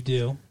Thing You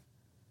Do.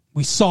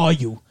 We saw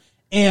you.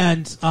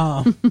 And,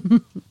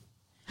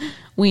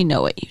 we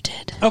know what you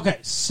did. okay,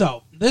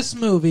 so, this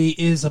movie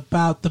is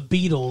about the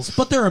Beatles,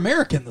 but they're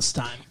American this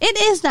time. It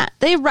is not.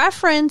 They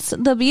reference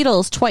the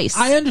Beatles twice.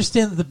 I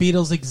understand that the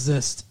Beatles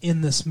exist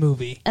in this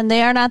movie. And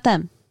they are not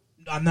them.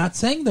 I'm not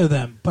saying they're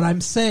them, but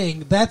I'm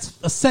saying that's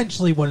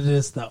essentially what it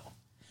is, though.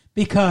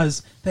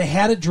 Because they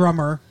had a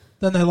drummer,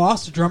 then they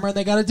lost a drummer, and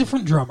they got a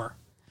different drummer.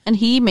 And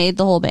he made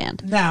the whole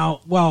band.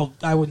 Now, well,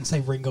 I wouldn't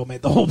say Ringo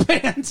made the whole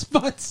band,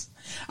 but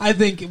I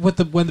think with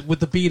the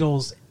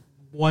Beatles,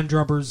 one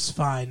drummer's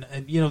fine,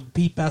 and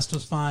Pete Best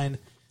was fine.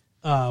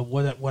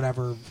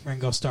 Whatever,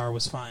 Ringo Starr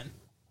was fine.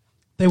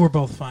 They were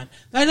both fine.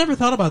 I never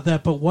thought about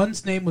that, but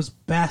one's name was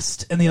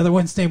Best, and the other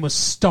one's name was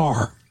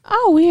Starr.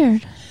 Oh,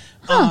 weird.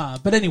 Huh.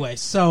 But anyway,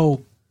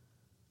 so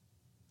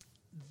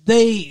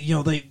they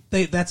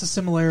that's a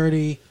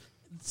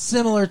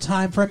similar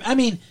time frame. I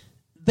mean,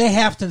 they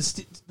have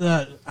to.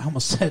 I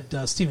almost said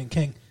Stephen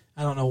King.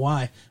 I don't know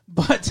why,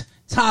 but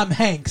Tom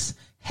Hanks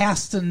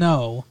has to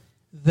know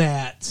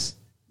that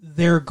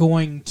they're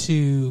going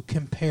to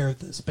compare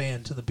this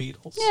band to the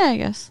Beatles. Yeah, I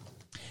guess.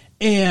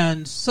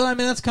 And so, I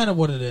mean, that's kind of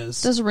what it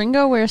is. Does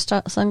Ringo wear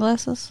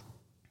sunglasses?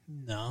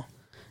 No,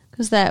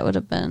 because that would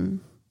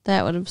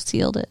have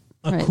sealed it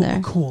right there.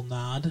 A cool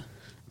nod.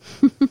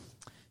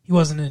 He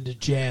wasn't into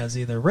jazz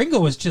either. Ringo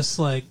was just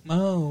like,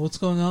 oh, what's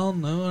going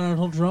on? No, I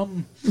don't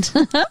drum.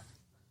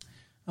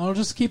 I'll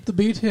just keep the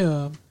beat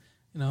here.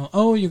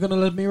 Oh, you're going to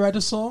let me write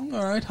a song?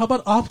 All right. How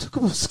about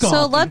optical sculpting?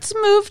 So let's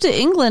move to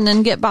England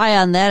and get by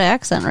on that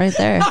accent right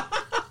there.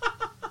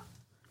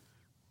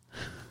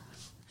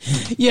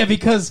 Yeah,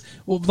 because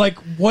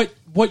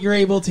what you're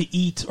able to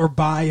eat or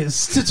buy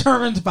is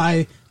determined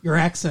by your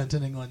accent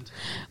in England.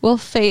 We'll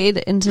fade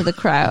into the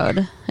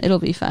crowd. It'll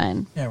be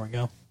fine. There we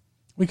go.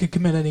 We could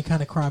commit any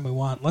kind of crime we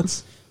want.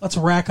 Let's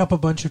rack up a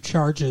bunch of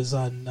charges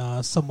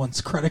on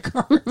someone's credit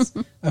cards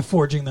by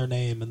forging their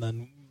name and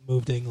then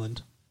move to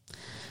England.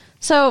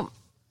 So,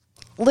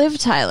 Liv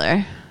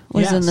Tyler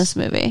was in this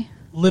movie.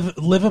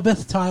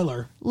 Livabeth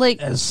Tyler.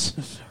 Like, as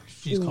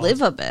she's called.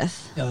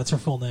 Livabeth. Yeah, that's her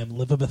full name,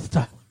 Livabeth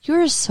Tyler.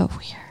 You're so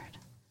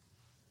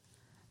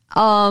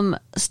weird.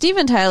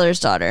 Steven Tyler's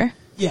daughter.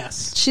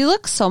 Yes. She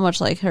looks so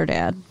much like her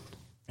dad.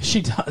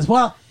 She does.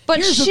 Well,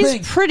 but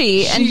she's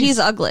pretty and he's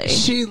ugly.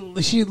 She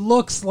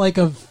looks like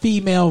a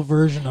female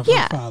version of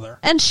her father.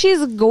 And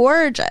she's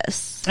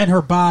gorgeous. And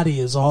her body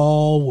is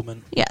all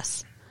woman.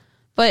 Yes.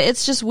 But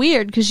it's just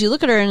weird because you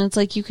look at her and it's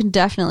like you can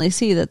definitely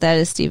see that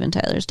is Steven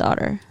Tyler's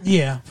daughter.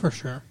 Yeah, for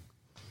sure.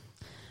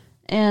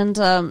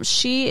 And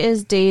she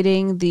is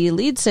dating the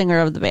lead singer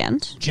of the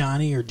band.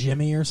 Johnny or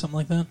Jimmy or something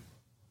like that.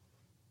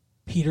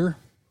 Peter?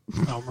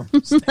 I don't remember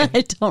his name.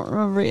 I don't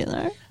remember either.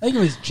 I think it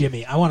was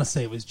Jimmy. I want to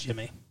say it was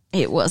Jimmy.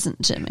 It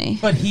wasn't Jimmy.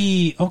 But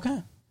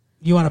okay.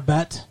 You want to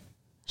bet?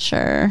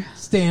 Sure.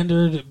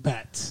 Standard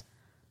bet.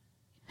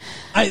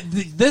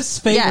 This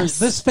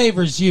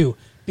favors you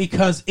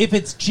because if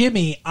it's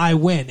Jimmy, I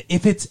win.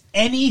 If it's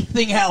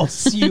anything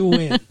else, you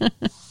win.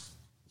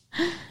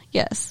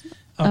 Yes.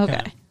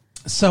 Okay.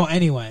 So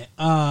anyway,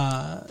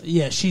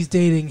 she's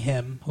dating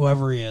him,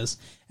 whoever he is,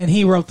 and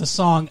he wrote the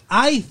song.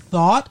 I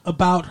thought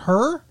about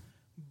her,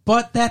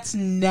 but that's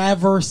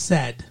never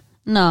said.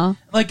 No.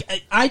 Like,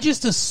 I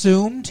just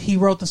assumed he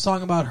wrote the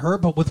song about her,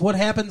 but with what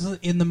happens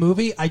in the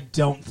movie, I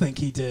don't think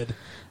he did.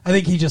 I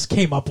think he just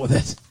came up with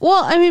it.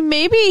 Well, I mean,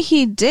 maybe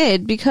he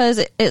did,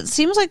 because it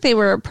seems like they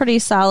were a pretty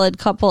solid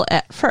couple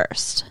at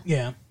first.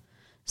 Yeah.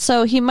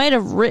 So he might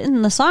have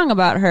written the song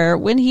about her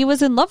when he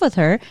was in love with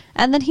her,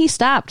 and then he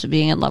stopped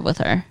being in love with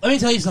her. Let me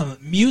tell you something.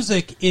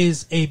 Music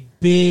is a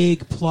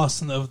big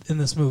plus in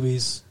this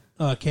movie's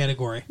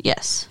category.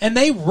 Yes. And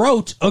they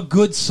wrote a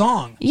good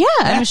song. Yeah,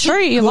 I'm sure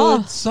you've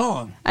all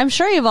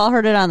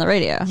heard it on the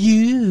radio.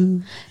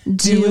 You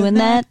doing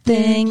that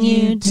thing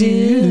you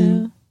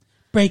do,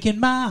 breaking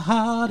my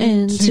heart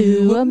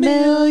into a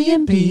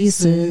million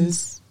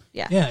pieces.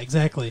 Yeah,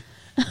 exactly.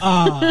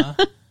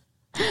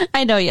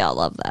 I know y'all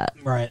love that.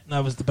 Right.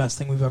 That was the best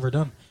thing we've ever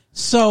done.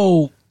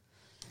 So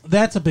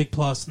that's a big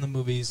plus in the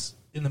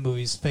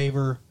movie's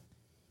favor.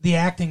 The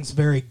acting's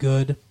very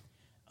good.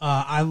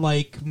 I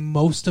like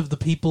most of the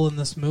people in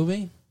this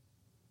movie.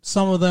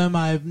 Some of them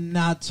I'm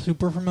not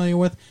super familiar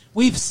with.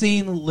 We've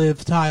seen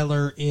Liv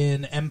Tyler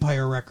in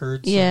Empire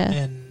Records. Yeah.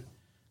 And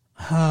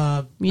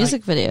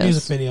music videos.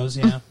 Music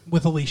videos, yeah.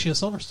 With Alicia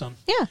Silverstone.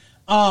 Yeah.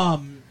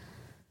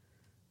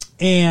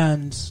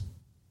 And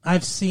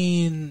I've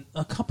seen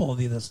a couple of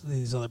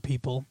these other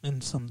people in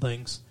some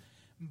things.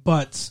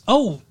 But,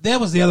 that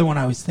was the other one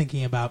I was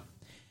thinking about.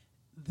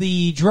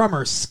 The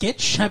drummer,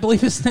 Skitch, I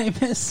believe his name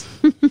is.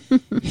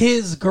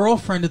 His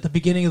girlfriend at the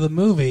beginning of the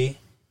movie,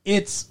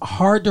 it's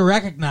hard to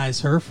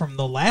recognize her from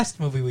the last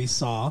movie we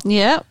saw.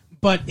 Yep.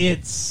 But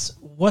it's,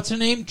 what's her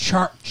name?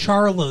 Charlize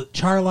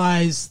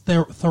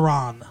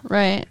Theron.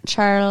 Right.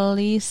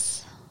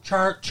 Charlize.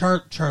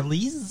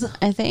 Charlize?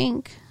 I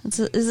think. Is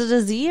it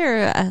a Z or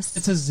a S?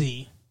 It's a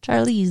Z.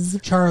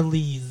 Charlize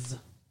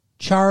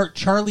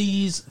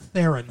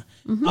Theron,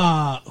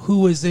 who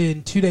was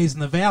in 2 Days in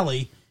the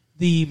Valley,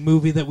 the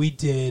movie that we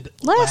did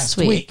last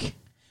week.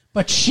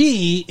 But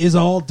she is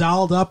all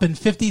dolled up in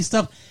 50s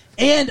stuff.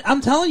 And I'm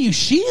telling you,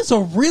 she is a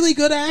really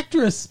good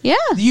actress. Yeah.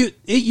 I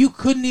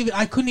couldn't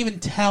even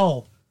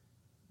tell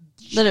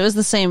that it was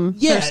the same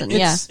person.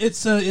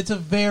 It's a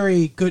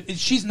very good.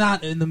 She's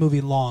not in the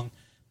movie long,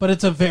 but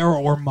it's a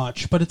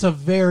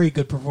very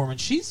good performance.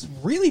 She's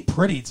really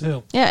pretty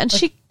too. Yeah, and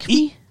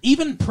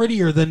even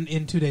prettier than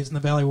in 2 Days in the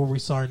Valley where we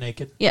saw her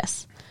naked.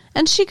 Yes,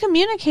 and she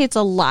communicates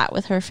a lot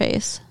with her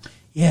face.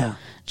 Yeah,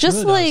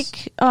 just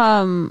like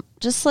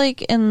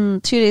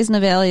in 2 Days in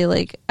the Valley,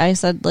 like I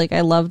said, like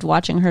I loved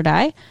watching her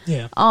die.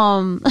 Yeah.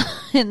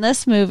 In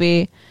this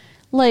movie,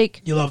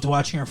 like you loved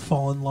watching her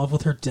fall in love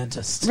with her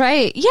dentist,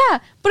 right? Yeah,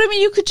 but I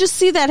mean, you could just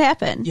see that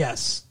happen.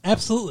 Yes,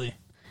 absolutely.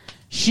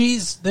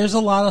 There's a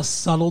lot of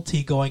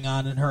subtlety going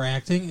on in her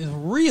acting. It's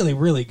really,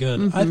 really good.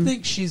 Mm-hmm. I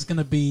think she's going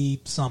to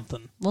be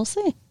something. We'll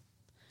see.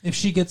 If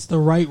she gets the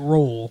right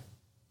role,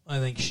 I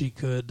think she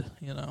could,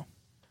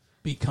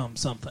 become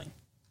something.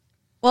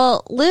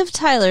 Well, Liv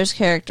Tyler's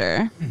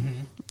character,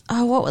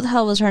 what the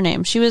hell was her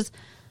name? She was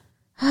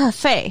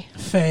Faye.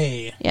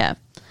 Faye. Yeah.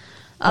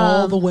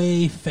 All the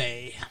way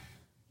Faye.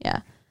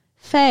 Yeah.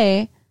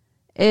 Faye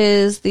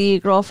is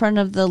the girlfriend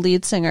of the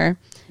lead singer,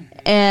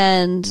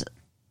 and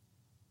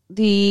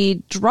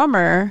the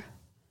drummer...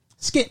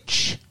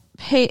 Skitch.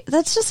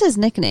 That's just his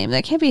nickname.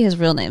 That can't be his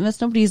real name. That's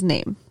nobody's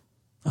name.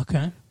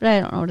 Okay. But I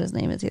don't know what his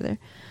name is either.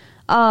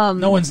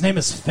 No one's name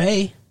is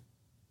Faye.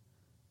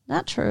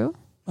 Not true.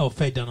 Oh,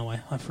 Faye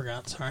Dunaway. I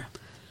forgot. Sorry.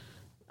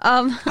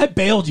 I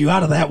bailed you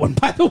out of that one,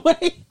 by the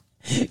way.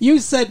 You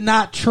said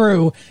not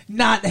true,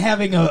 not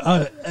having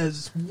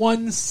as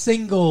one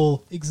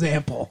single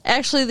example.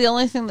 Actually, the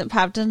only thing that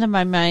popped into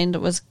my mind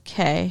was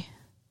Kay,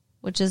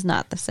 which is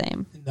not the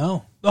same.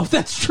 No. Oh,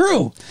 that's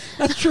true.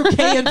 That's true.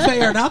 Kay and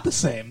Faye are not the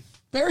same.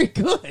 Very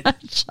good.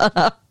 Shut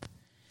up.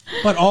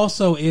 But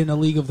also in A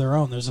League of Their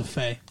Own, there's a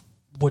Faye,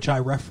 which I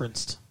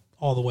referenced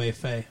all the way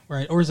Faye,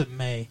 right? Or is it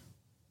May?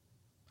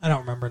 I don't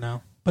remember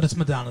now. But it's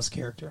Madonna's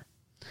character.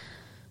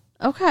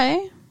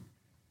 Okay.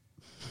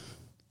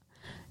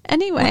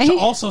 Anyway. Which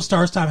also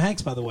stars Tom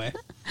Hanks, by the way.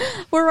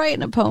 We're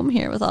writing a poem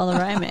here with all the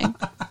rhyming.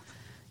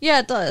 Yeah,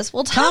 it does.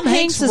 Well, Tom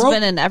Hanks has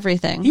been in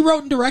everything. He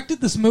wrote and directed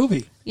this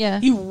movie. Yeah.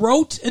 He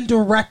wrote and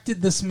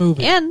directed this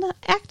movie. And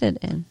acted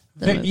in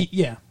the movie.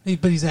 Yeah,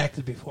 but he's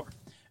acted before.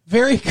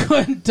 Very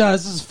good.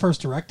 This is his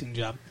first directing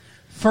job.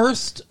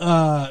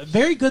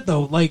 Very good,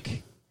 though.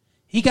 Like...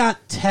 He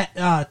got Tak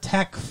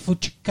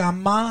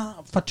Fuchikamuna.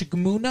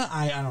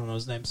 I don't know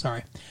his name,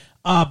 sorry.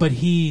 But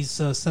he's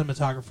a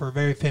cinematographer, a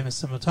very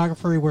famous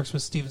cinematographer. He works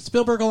with Steven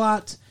Spielberg a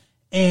lot,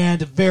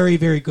 and a very,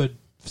 very good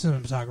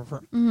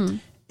cinematographer. Mm-hmm.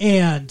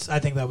 And I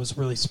think that was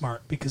really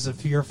smart, because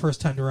if you're a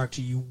first-time director,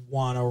 you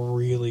want a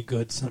really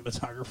good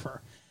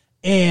cinematographer.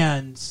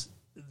 And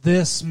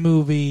this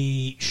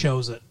movie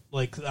shows it.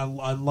 Like, I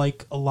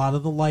like a lot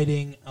of the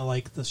lighting. I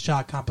like the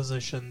shot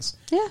compositions.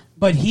 Yeah.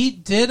 But he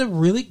did a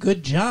really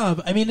good job.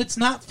 I mean, it's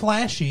not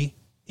flashy.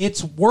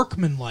 It's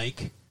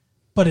workmanlike,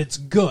 but it's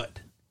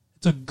good.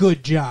 It's a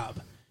good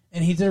job.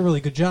 And he did a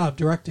really good job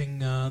directing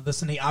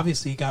this. And he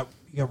got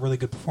really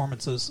good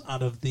performances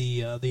out of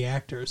the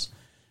actors.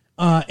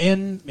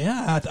 And,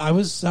 yeah, I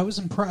was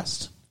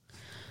impressed.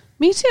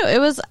 Me too.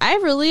 I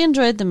really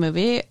enjoyed the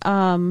movie.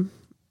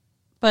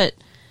 But...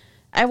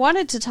 I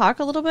wanted to talk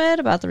a little bit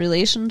about the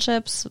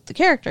relationships with the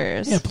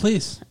characters. Yeah,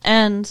 please.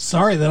 And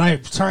sorry I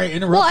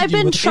interrupted you. Well, I've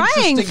been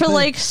trying for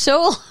like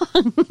so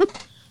long.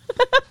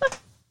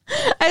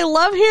 I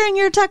love hearing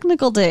your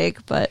technical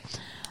take, but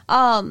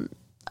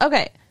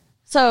okay.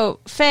 So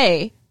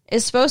Faye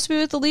is supposed to be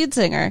with the lead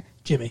singer,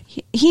 Jimmy.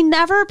 He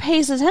never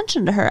pays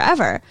attention to her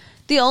ever.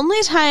 The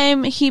only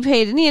time he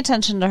paid any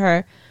attention to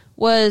her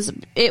was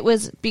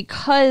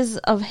because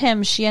of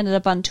him. She ended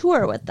up on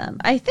tour with them,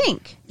 I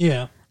think.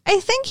 Yeah. I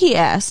think he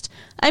asked.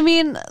 I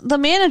mean, the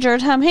manager,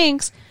 Tom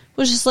Hanks,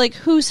 was just like,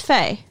 "Who's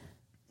Faye?"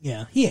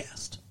 Yeah, he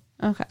asked.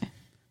 Okay.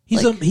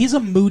 He's a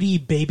moody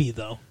baby,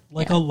 though.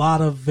 Like a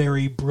lot of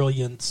very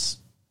brilliant,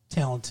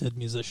 talented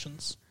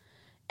musicians.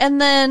 And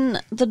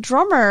then the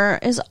drummer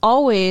is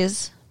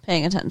always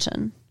paying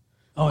attention.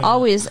 Oh, yeah.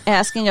 Always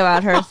asking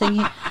about her,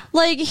 thinking,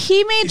 Like,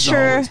 he made He's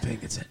sure. always paying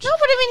attention. No,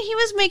 but I mean, he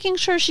was making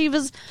sure she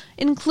was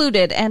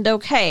included and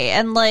okay.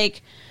 And,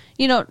 like,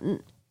 you know,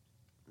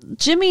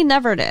 Jimmy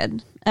never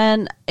did.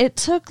 And it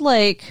took,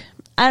 like,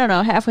 I don't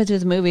know, halfway through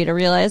the movie to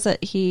realize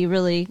that he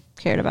really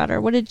cared about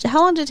her.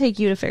 How long did it take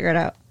you to figure it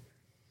out?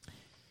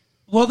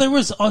 Well, there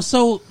was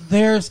also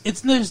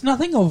there's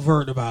nothing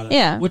overt about it.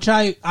 Yeah. Which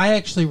I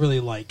actually really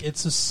like.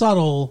 It's a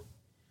subtle.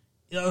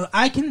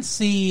 I can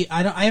see.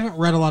 I haven't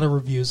read a lot of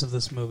reviews of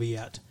this movie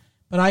yet,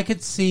 but I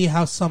could see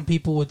how some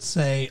people would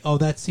say, "Oh,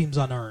 that seems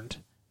unearned."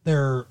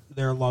 Their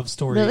love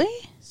story.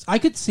 Really? I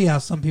could see how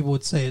some people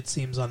would say it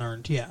seems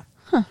unearned. Yeah.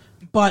 Huh.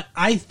 But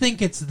I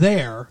think it's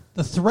there.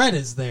 The thread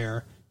is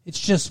there. It's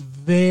just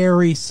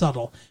very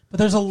subtle. But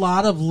there's a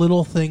lot of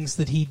little things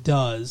that he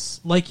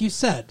does, like you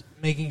said,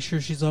 making sure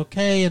she's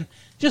okay, and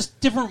just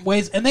different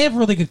ways. And they have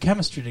really good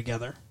chemistry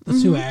together, the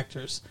two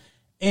actors.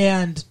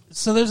 And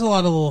so there's a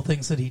lot of little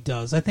things that he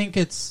does. I think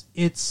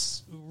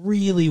it's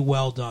really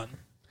well done,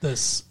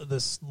 this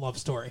love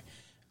story.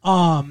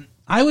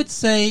 I would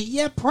say,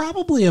 yeah,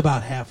 probably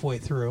about halfway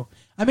through.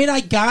 I mean,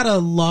 I got a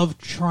love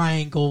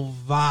triangle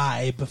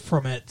vibe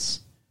from it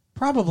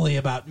probably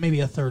about maybe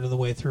a third of the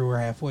way through or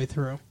halfway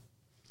through.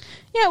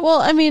 Yeah,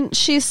 well, I mean,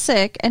 she's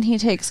sick and he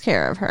takes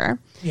care of her.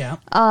 Yeah.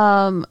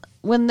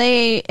 When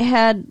they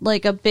had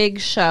like a big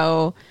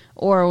show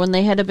or when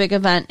they had a big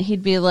event,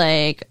 he'd be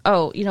like,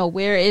 oh, you know,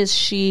 where is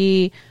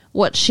she?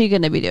 What's she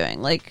going to be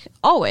doing? Like,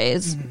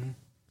 always. Mm-hmm.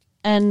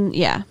 And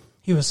yeah.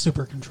 He was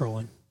super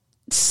controlling.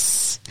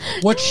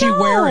 What's she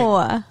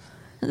wearing?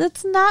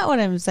 That's not what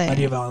I'm saying. How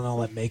do you have all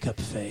that makeup,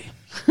 Faye?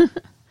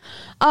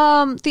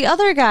 The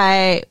other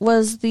guy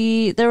was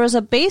there was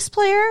a bass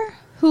player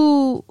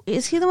who,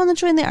 is he the one that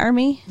joined the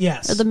army?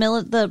 Yes. Or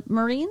the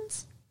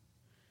Marines?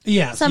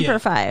 Yes. Semper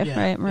Fi,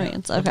 right?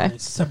 Marines, okay.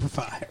 Semper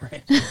Fi,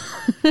 right.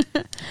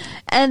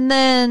 And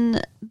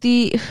then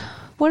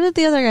what did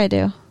the other guy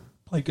do?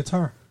 Played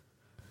guitar.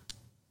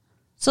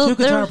 So Two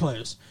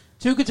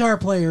guitar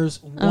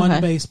players,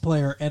 one bass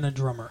player, and a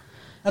drummer.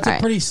 That's a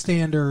pretty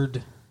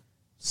standard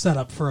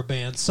setup for a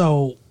band.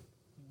 So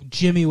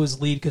Jimmy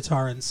was lead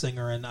guitar and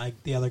singer, and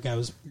the other guy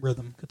was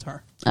rhythm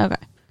guitar. Okay.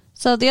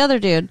 So the other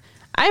dude,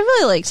 I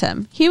really liked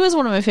him. He was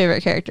one of my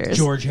favorite characters.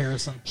 George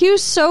Harrison. He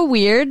was so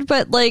weird,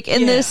 but like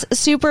in this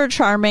super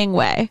charming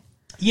way.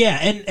 Yeah,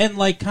 and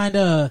like kind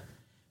of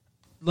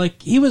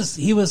like he was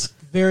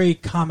very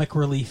comic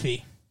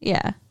reliefy.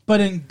 Yeah. But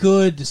in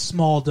good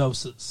small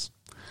doses.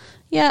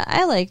 Yeah,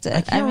 I liked it.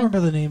 I can't remember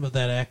the name of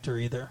that actor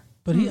either,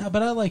 but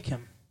but I like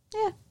him.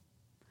 Yeah.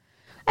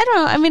 I don't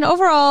know. I mean,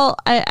 overall,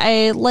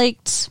 I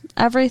liked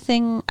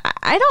everything.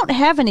 I don't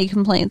have any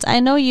complaints. I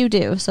know you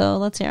do, so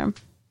let's hear them.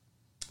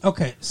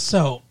 Okay,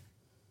 so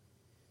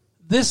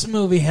this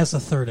movie has a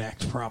third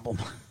act problem.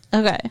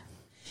 Okay.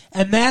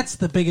 And that's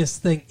the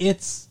biggest thing.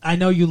 I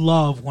know you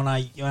love when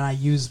I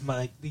use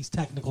these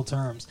technical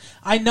terms.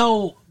 I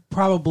know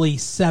probably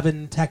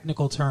 7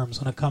 technical terms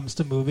when it comes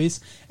to movies,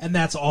 and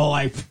that's all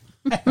I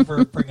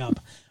ever bring up.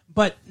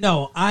 But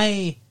no,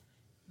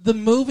 the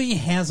movie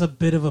has a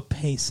bit of a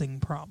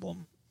pacing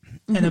problem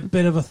and a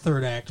bit of a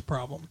third act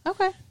problem.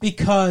 Okay.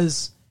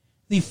 Because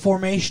the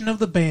formation of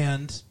the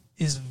band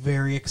is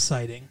very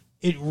exciting.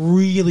 It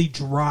really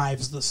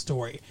drives the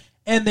story.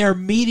 And their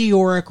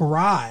meteoric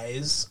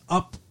rise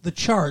up the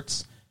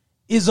charts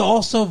is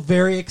also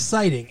very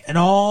exciting. And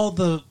all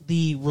the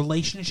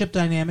relationship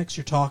dynamics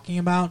you're talking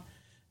about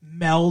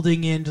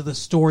melding into the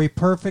story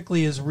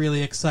perfectly is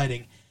really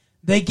exciting.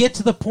 They get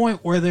to the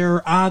point where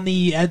they're on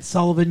the Ed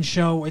Sullivan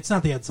Show. It's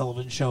not the Ed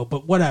Sullivan Show,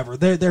 but whatever.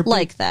 They're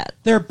like big, that.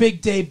 Their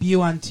big debut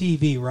on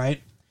TV,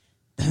 right?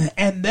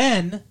 And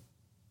then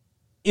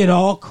it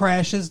all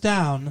crashes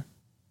down,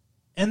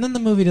 and then the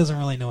movie doesn't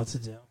really know what to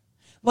do.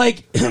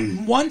 Like,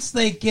 once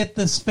they get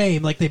this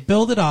fame, like, they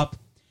build it up,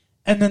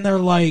 and then they're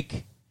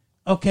like,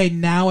 okay,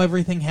 now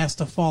everything has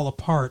to fall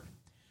apart.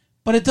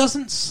 But it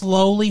doesn't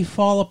slowly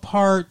fall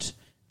apart.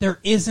 There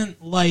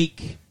isn't,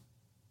 like...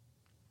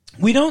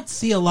 We don't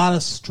see a lot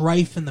of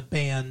strife in the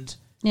band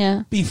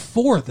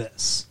before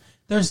this.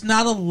 There's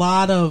not a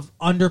lot of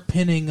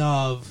underpinning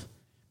of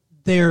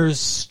there's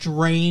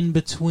strain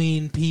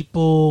between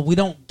people. We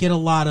don't get a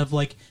lot of,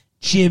 like,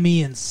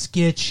 Jimmy and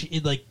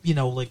Skitch, like, you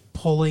know, like,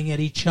 pulling at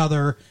each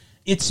other.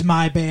 It's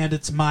my band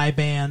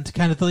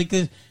kind of thing.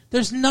 Like,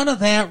 there's none of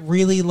that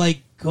really,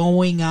 like,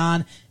 going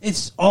on.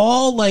 It's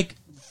all, like,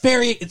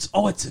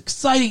 it's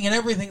exciting and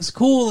everything's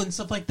cool and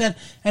stuff like that.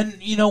 And,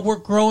 you know, we're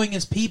growing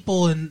as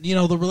people and, you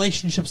know, the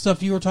relationship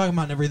stuff you were talking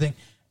about and everything.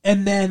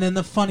 And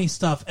the funny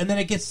stuff. And then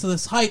it gets to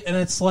this height and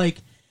it's like,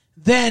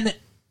 then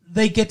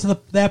they get to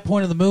that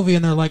point of the movie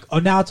and they're like, oh,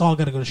 now it's all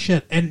going to go to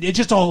shit. And it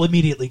just all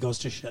immediately goes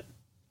to shit.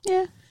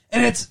 Yeah.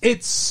 And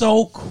it's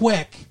so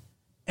quick.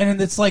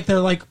 And it's like, they're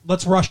like,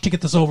 let's rush to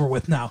get this over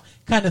with now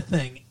kind of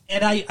thing.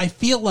 And I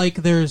feel like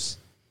there's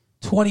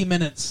 20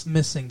 minutes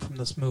missing from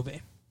this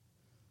movie.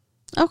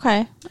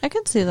 Okay, I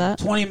can see that.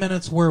 20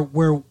 minutes where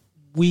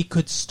we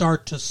could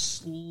start to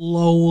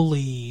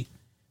slowly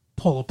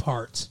pull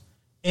apart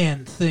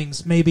and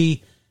things.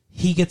 Maybe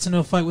he gets into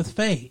a fight with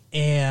Faye,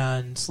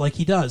 and like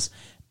he does.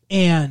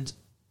 and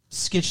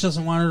Skitch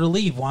doesn't want her to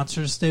leave, wants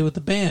her to stay with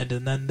the band,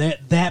 and then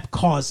that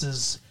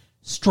causes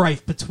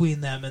strife between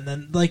them, and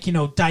then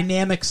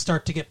dynamics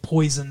start to get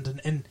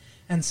poisoned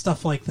and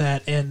stuff like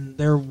that, and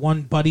their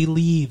one buddy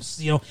leaves.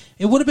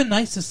 It would have been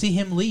nice to see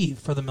him leave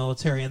for the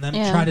military and then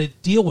try to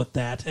deal with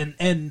that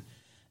and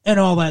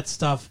all that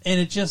stuff, and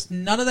it just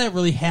none of that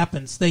really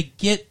happens. They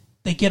get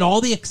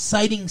all the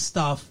exciting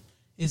stuff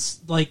is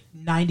like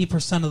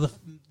 90% of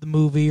the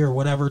movie or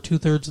whatever,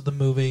 2/3 of the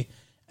movie,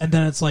 and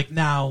then it's like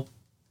now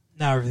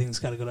everything's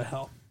got to go to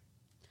hell.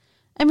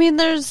 I mean,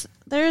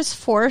 there's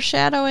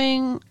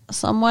foreshadowing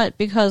somewhat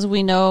because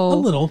we know a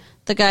little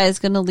the guy is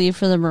going to leave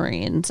for the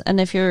Marines, and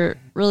if you're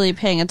really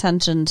paying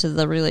attention to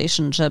the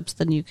relationships,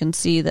 then you can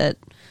see that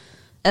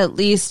at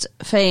least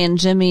Faye and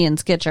Jimmy and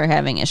Skitch are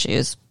having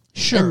issues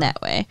in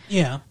that way.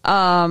 Yeah.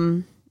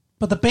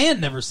 But the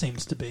band never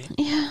seems to be.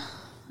 Yeah,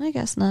 I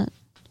guess not.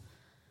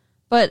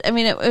 But, I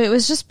mean, it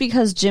was just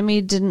because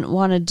Jimmy didn't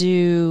want to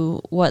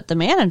do what the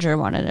manager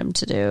wanted him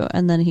to do,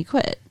 and then he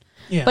quit.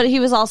 Yeah. But he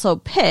was also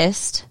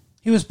pissed.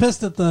 He was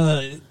pissed at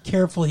the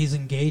careful he's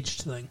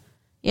engaged thing.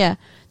 Yeah.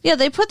 Yeah,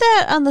 they put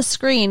that on the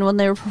screen when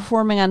they were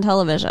performing on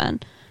television.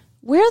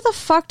 Where the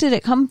fuck did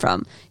it come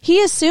from?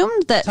 He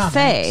assumed that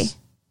Faye... Hanks.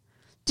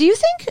 Do you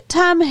think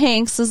Tom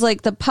Hanks is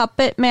like the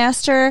puppet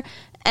master,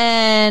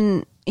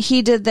 and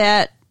he did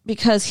that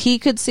because he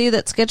could see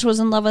that Skitch was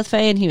in love with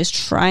Faye and he was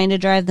trying to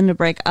drive them to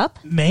break up?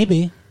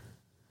 Maybe.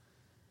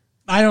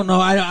 I don't know.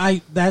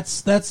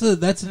 That's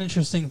an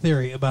interesting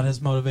theory about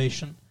his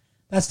motivation.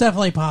 That's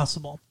definitely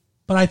possible,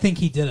 but I think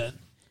he did it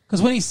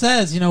because when he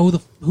says,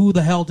 who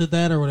the hell did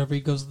that or whatever, he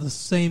goes, the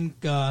same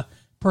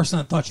person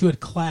that thought you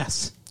had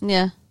class.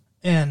 Yeah,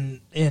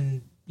 and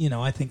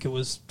I think it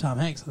was Tom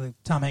Hanks. I think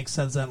Tom Hanks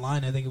says that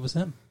line. I think it was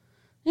him.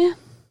 Yeah,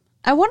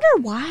 I wonder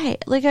why.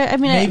 Like, I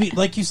mean, maybe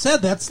like you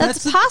said, that's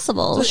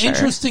possible. It's an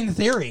interesting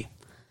theory.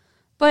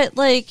 But,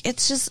 like,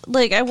 it's just,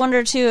 like, I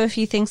wonder, too, if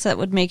he thinks that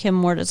would make him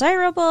more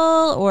desirable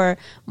or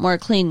more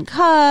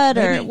clean-cut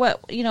or what,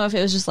 if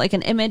it was just, like,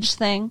 an image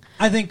thing.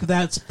 I think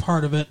that's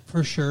part of it,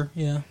 for sure,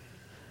 yeah.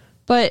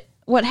 But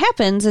what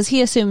happens is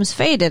he assumes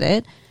Faye did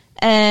it,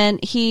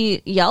 and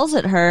he yells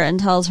at her and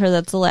tells her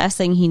that's the last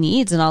thing he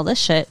needs and all this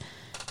shit.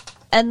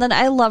 And then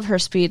I love her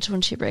speech when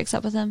she breaks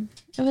up with him.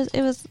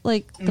 It was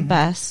like, the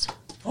best.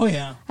 Oh,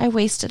 yeah. I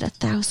wasted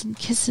 1,000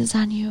 kisses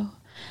on you.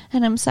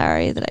 And I'm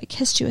sorry that I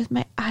kissed you with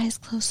my eyes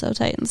closed so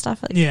tight and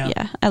stuff. Like,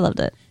 yeah, I loved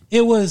it.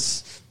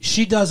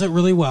 She does it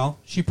really well.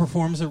 She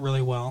performs it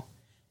really well.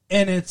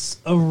 And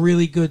it's a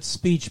really good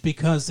speech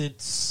because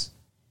it's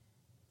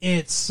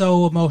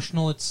so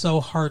emotional, it's so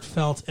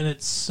heartfelt, and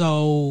it's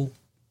so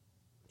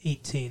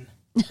 18.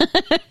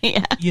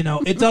 Yeah.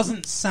 It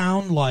doesn't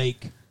sound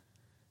like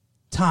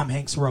Tom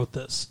Hanks wrote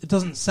this. It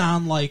doesn't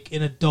sound like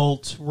an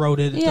adult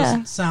wrote it. It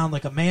doesn't sound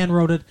like a man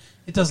wrote it.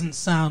 It doesn't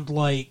sound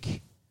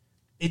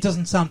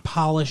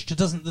polished. It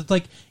doesn't, it's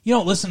like, you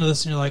don't listen to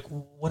this and you're like,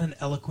 what an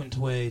eloquent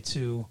way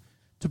to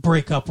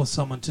break up with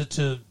someone,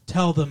 to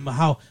tell them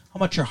how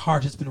much your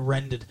heart has been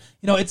rended.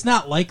 It's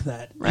not like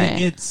that.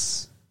 Right.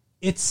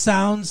 It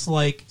sounds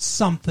like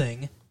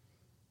something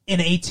an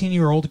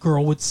 18-year-old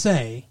girl would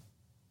say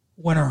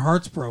when her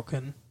heart's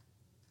broken,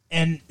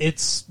 and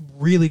it's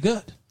really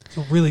good. It's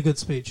a really good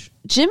speech.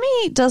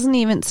 Jimmy doesn't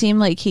even seem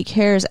like he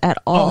cares at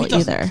all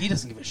either. He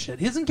doesn't give a shit.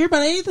 He doesn't care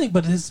about anything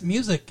but his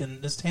music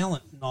and his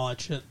talent and all that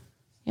shit.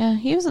 Yeah,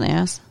 he was an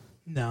ass.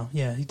 No,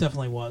 yeah, he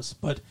definitely was.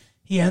 But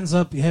he ends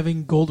up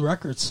having gold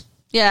records.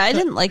 Yeah, I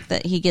didn't like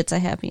that he gets a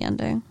happy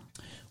ending.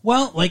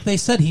 Well, like they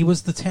said, he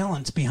was the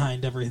talent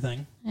behind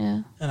everything.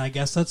 Yeah. And I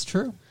guess that's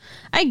true.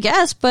 I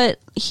guess, but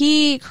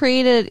he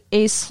created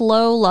a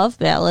slow love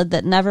ballad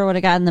that never would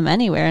have gotten them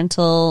anywhere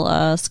until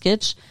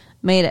Skitch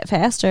made it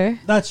faster.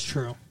 That's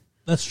true.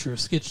 That's true.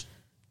 Skitch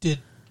did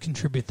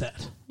contribute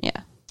that.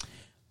 Yeah.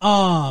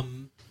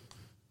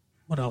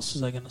 What else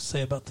was I going to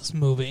say about this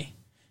movie?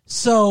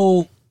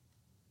 So,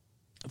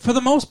 for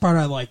the most part,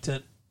 I liked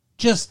it.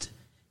 Just,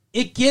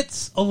 it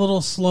gets a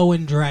little slow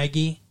and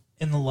draggy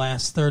in the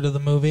last third of the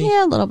movie.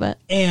 Yeah, a little bit.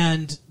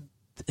 And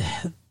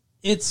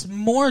it's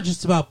more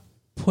just about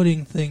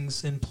putting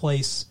things in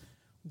place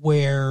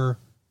where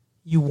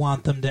you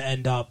want them to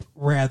end up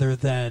rather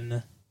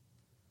than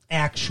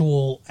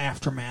actual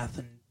aftermath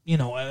and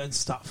and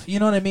stuff. You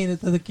know what I mean?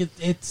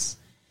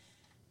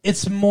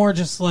 It's more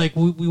just like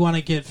we want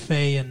to get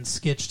Faye and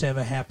Skitch to have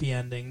a happy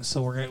ending,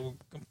 so we're gonna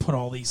put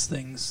all these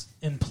things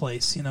in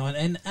place.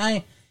 And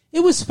it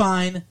was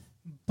fine,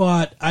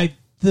 but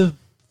the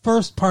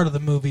first part of the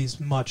movie is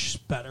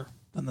much better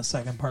than the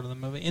second part of the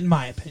movie, in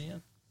my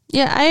opinion.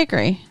 Yeah, I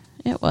agree.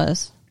 It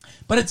was.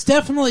 But it's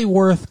definitely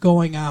worth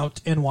going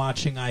out and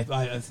watching, I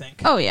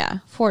think. Oh, yeah,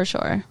 for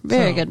sure.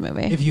 Very good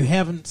movie. If you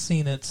haven't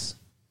seen it,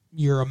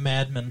 you're a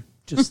madman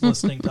just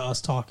listening to us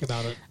talk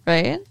about it.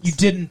 Right? You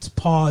didn't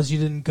pause. You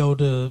didn't go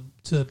to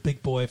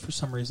Big Boy for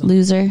some reason.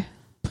 Loser.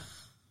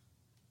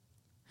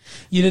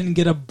 You didn't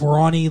get a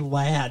brawny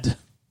lad.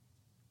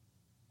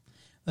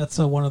 That's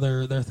one of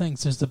their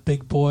things. There's the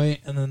Big Boy,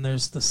 and then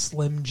there's the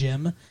Slim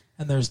Jim, and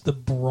and there's the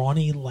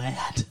Brawny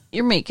Lad.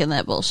 You're making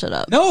that bullshit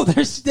up. No,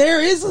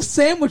 there is a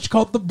sandwich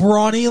called the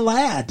Brawny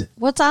Lad.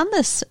 What's on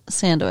this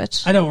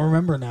sandwich? I don't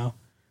remember now.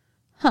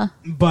 Huh.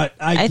 But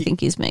I think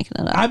he's making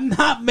it up. I'm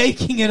not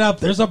making it up.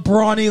 There's a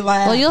Brawny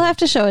Lad. Well, you'll have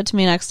to show it to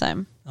me next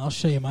time. I'll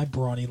show you my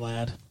Brawny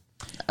Lad.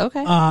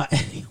 Okay.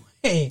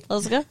 Anyway.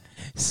 Let's go.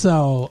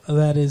 So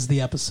that is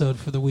the episode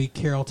for the week.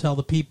 Carol, tell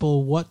the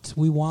people what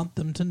we want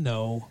them to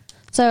know.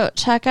 So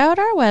check out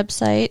our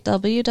website,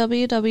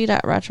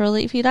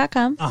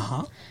 www.retrolatefee.com.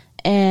 Uh-huh.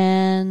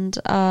 And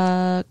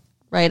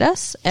write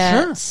us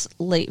at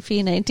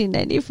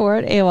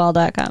latefee1994 at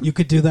AOL.com. You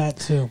could do that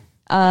too.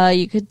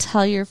 You could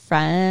tell your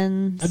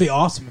friends. That'd be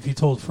awesome if you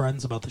told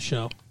friends about the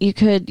show. You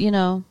could,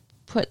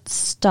 put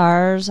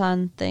stars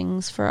on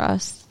things for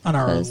us. On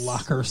our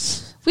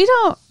lockers. We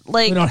don't,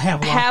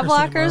 have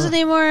lockers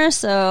anymore,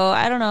 so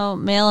I don't know,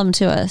 mail them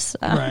to us.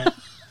 Right.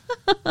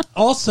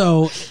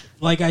 Also,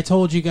 like I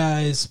told you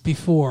guys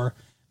before,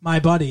 my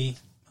buddy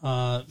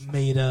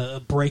made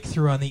a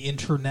breakthrough on the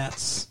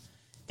internets,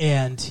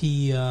 and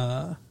he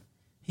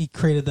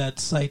created that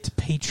site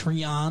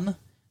Patreon.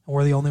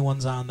 We're the only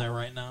ones on there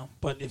right now.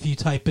 But if you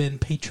type in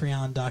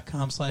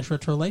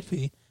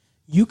patreon.com/retrolatefee,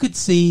 you could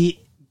see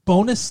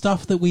bonus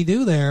stuff that we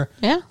do there.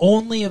 Yeah.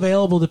 Only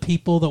available to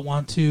people that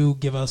want to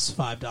give us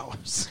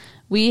 $5.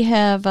 We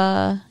have,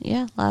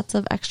 lots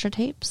of extra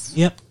tapes.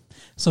 Yep.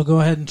 So go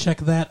ahead and check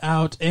that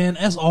out. And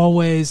as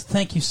always,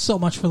 thank you so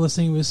much for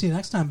listening. We'll see you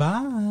next time.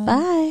 Bye.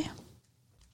 Bye.